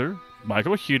 Justin Dozer,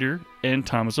 Michael Huter, and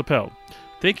Thomas Appel.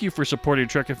 Thank you for supporting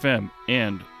Trek FM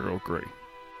and Earl Grey.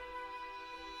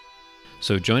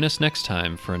 So join us next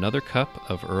time for another cup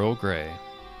of Earl Grey.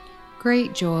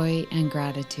 Great joy and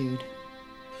gratitude.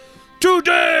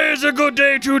 Today is a good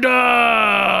day to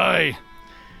die!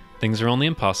 Things are only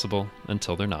impossible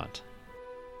until they're not.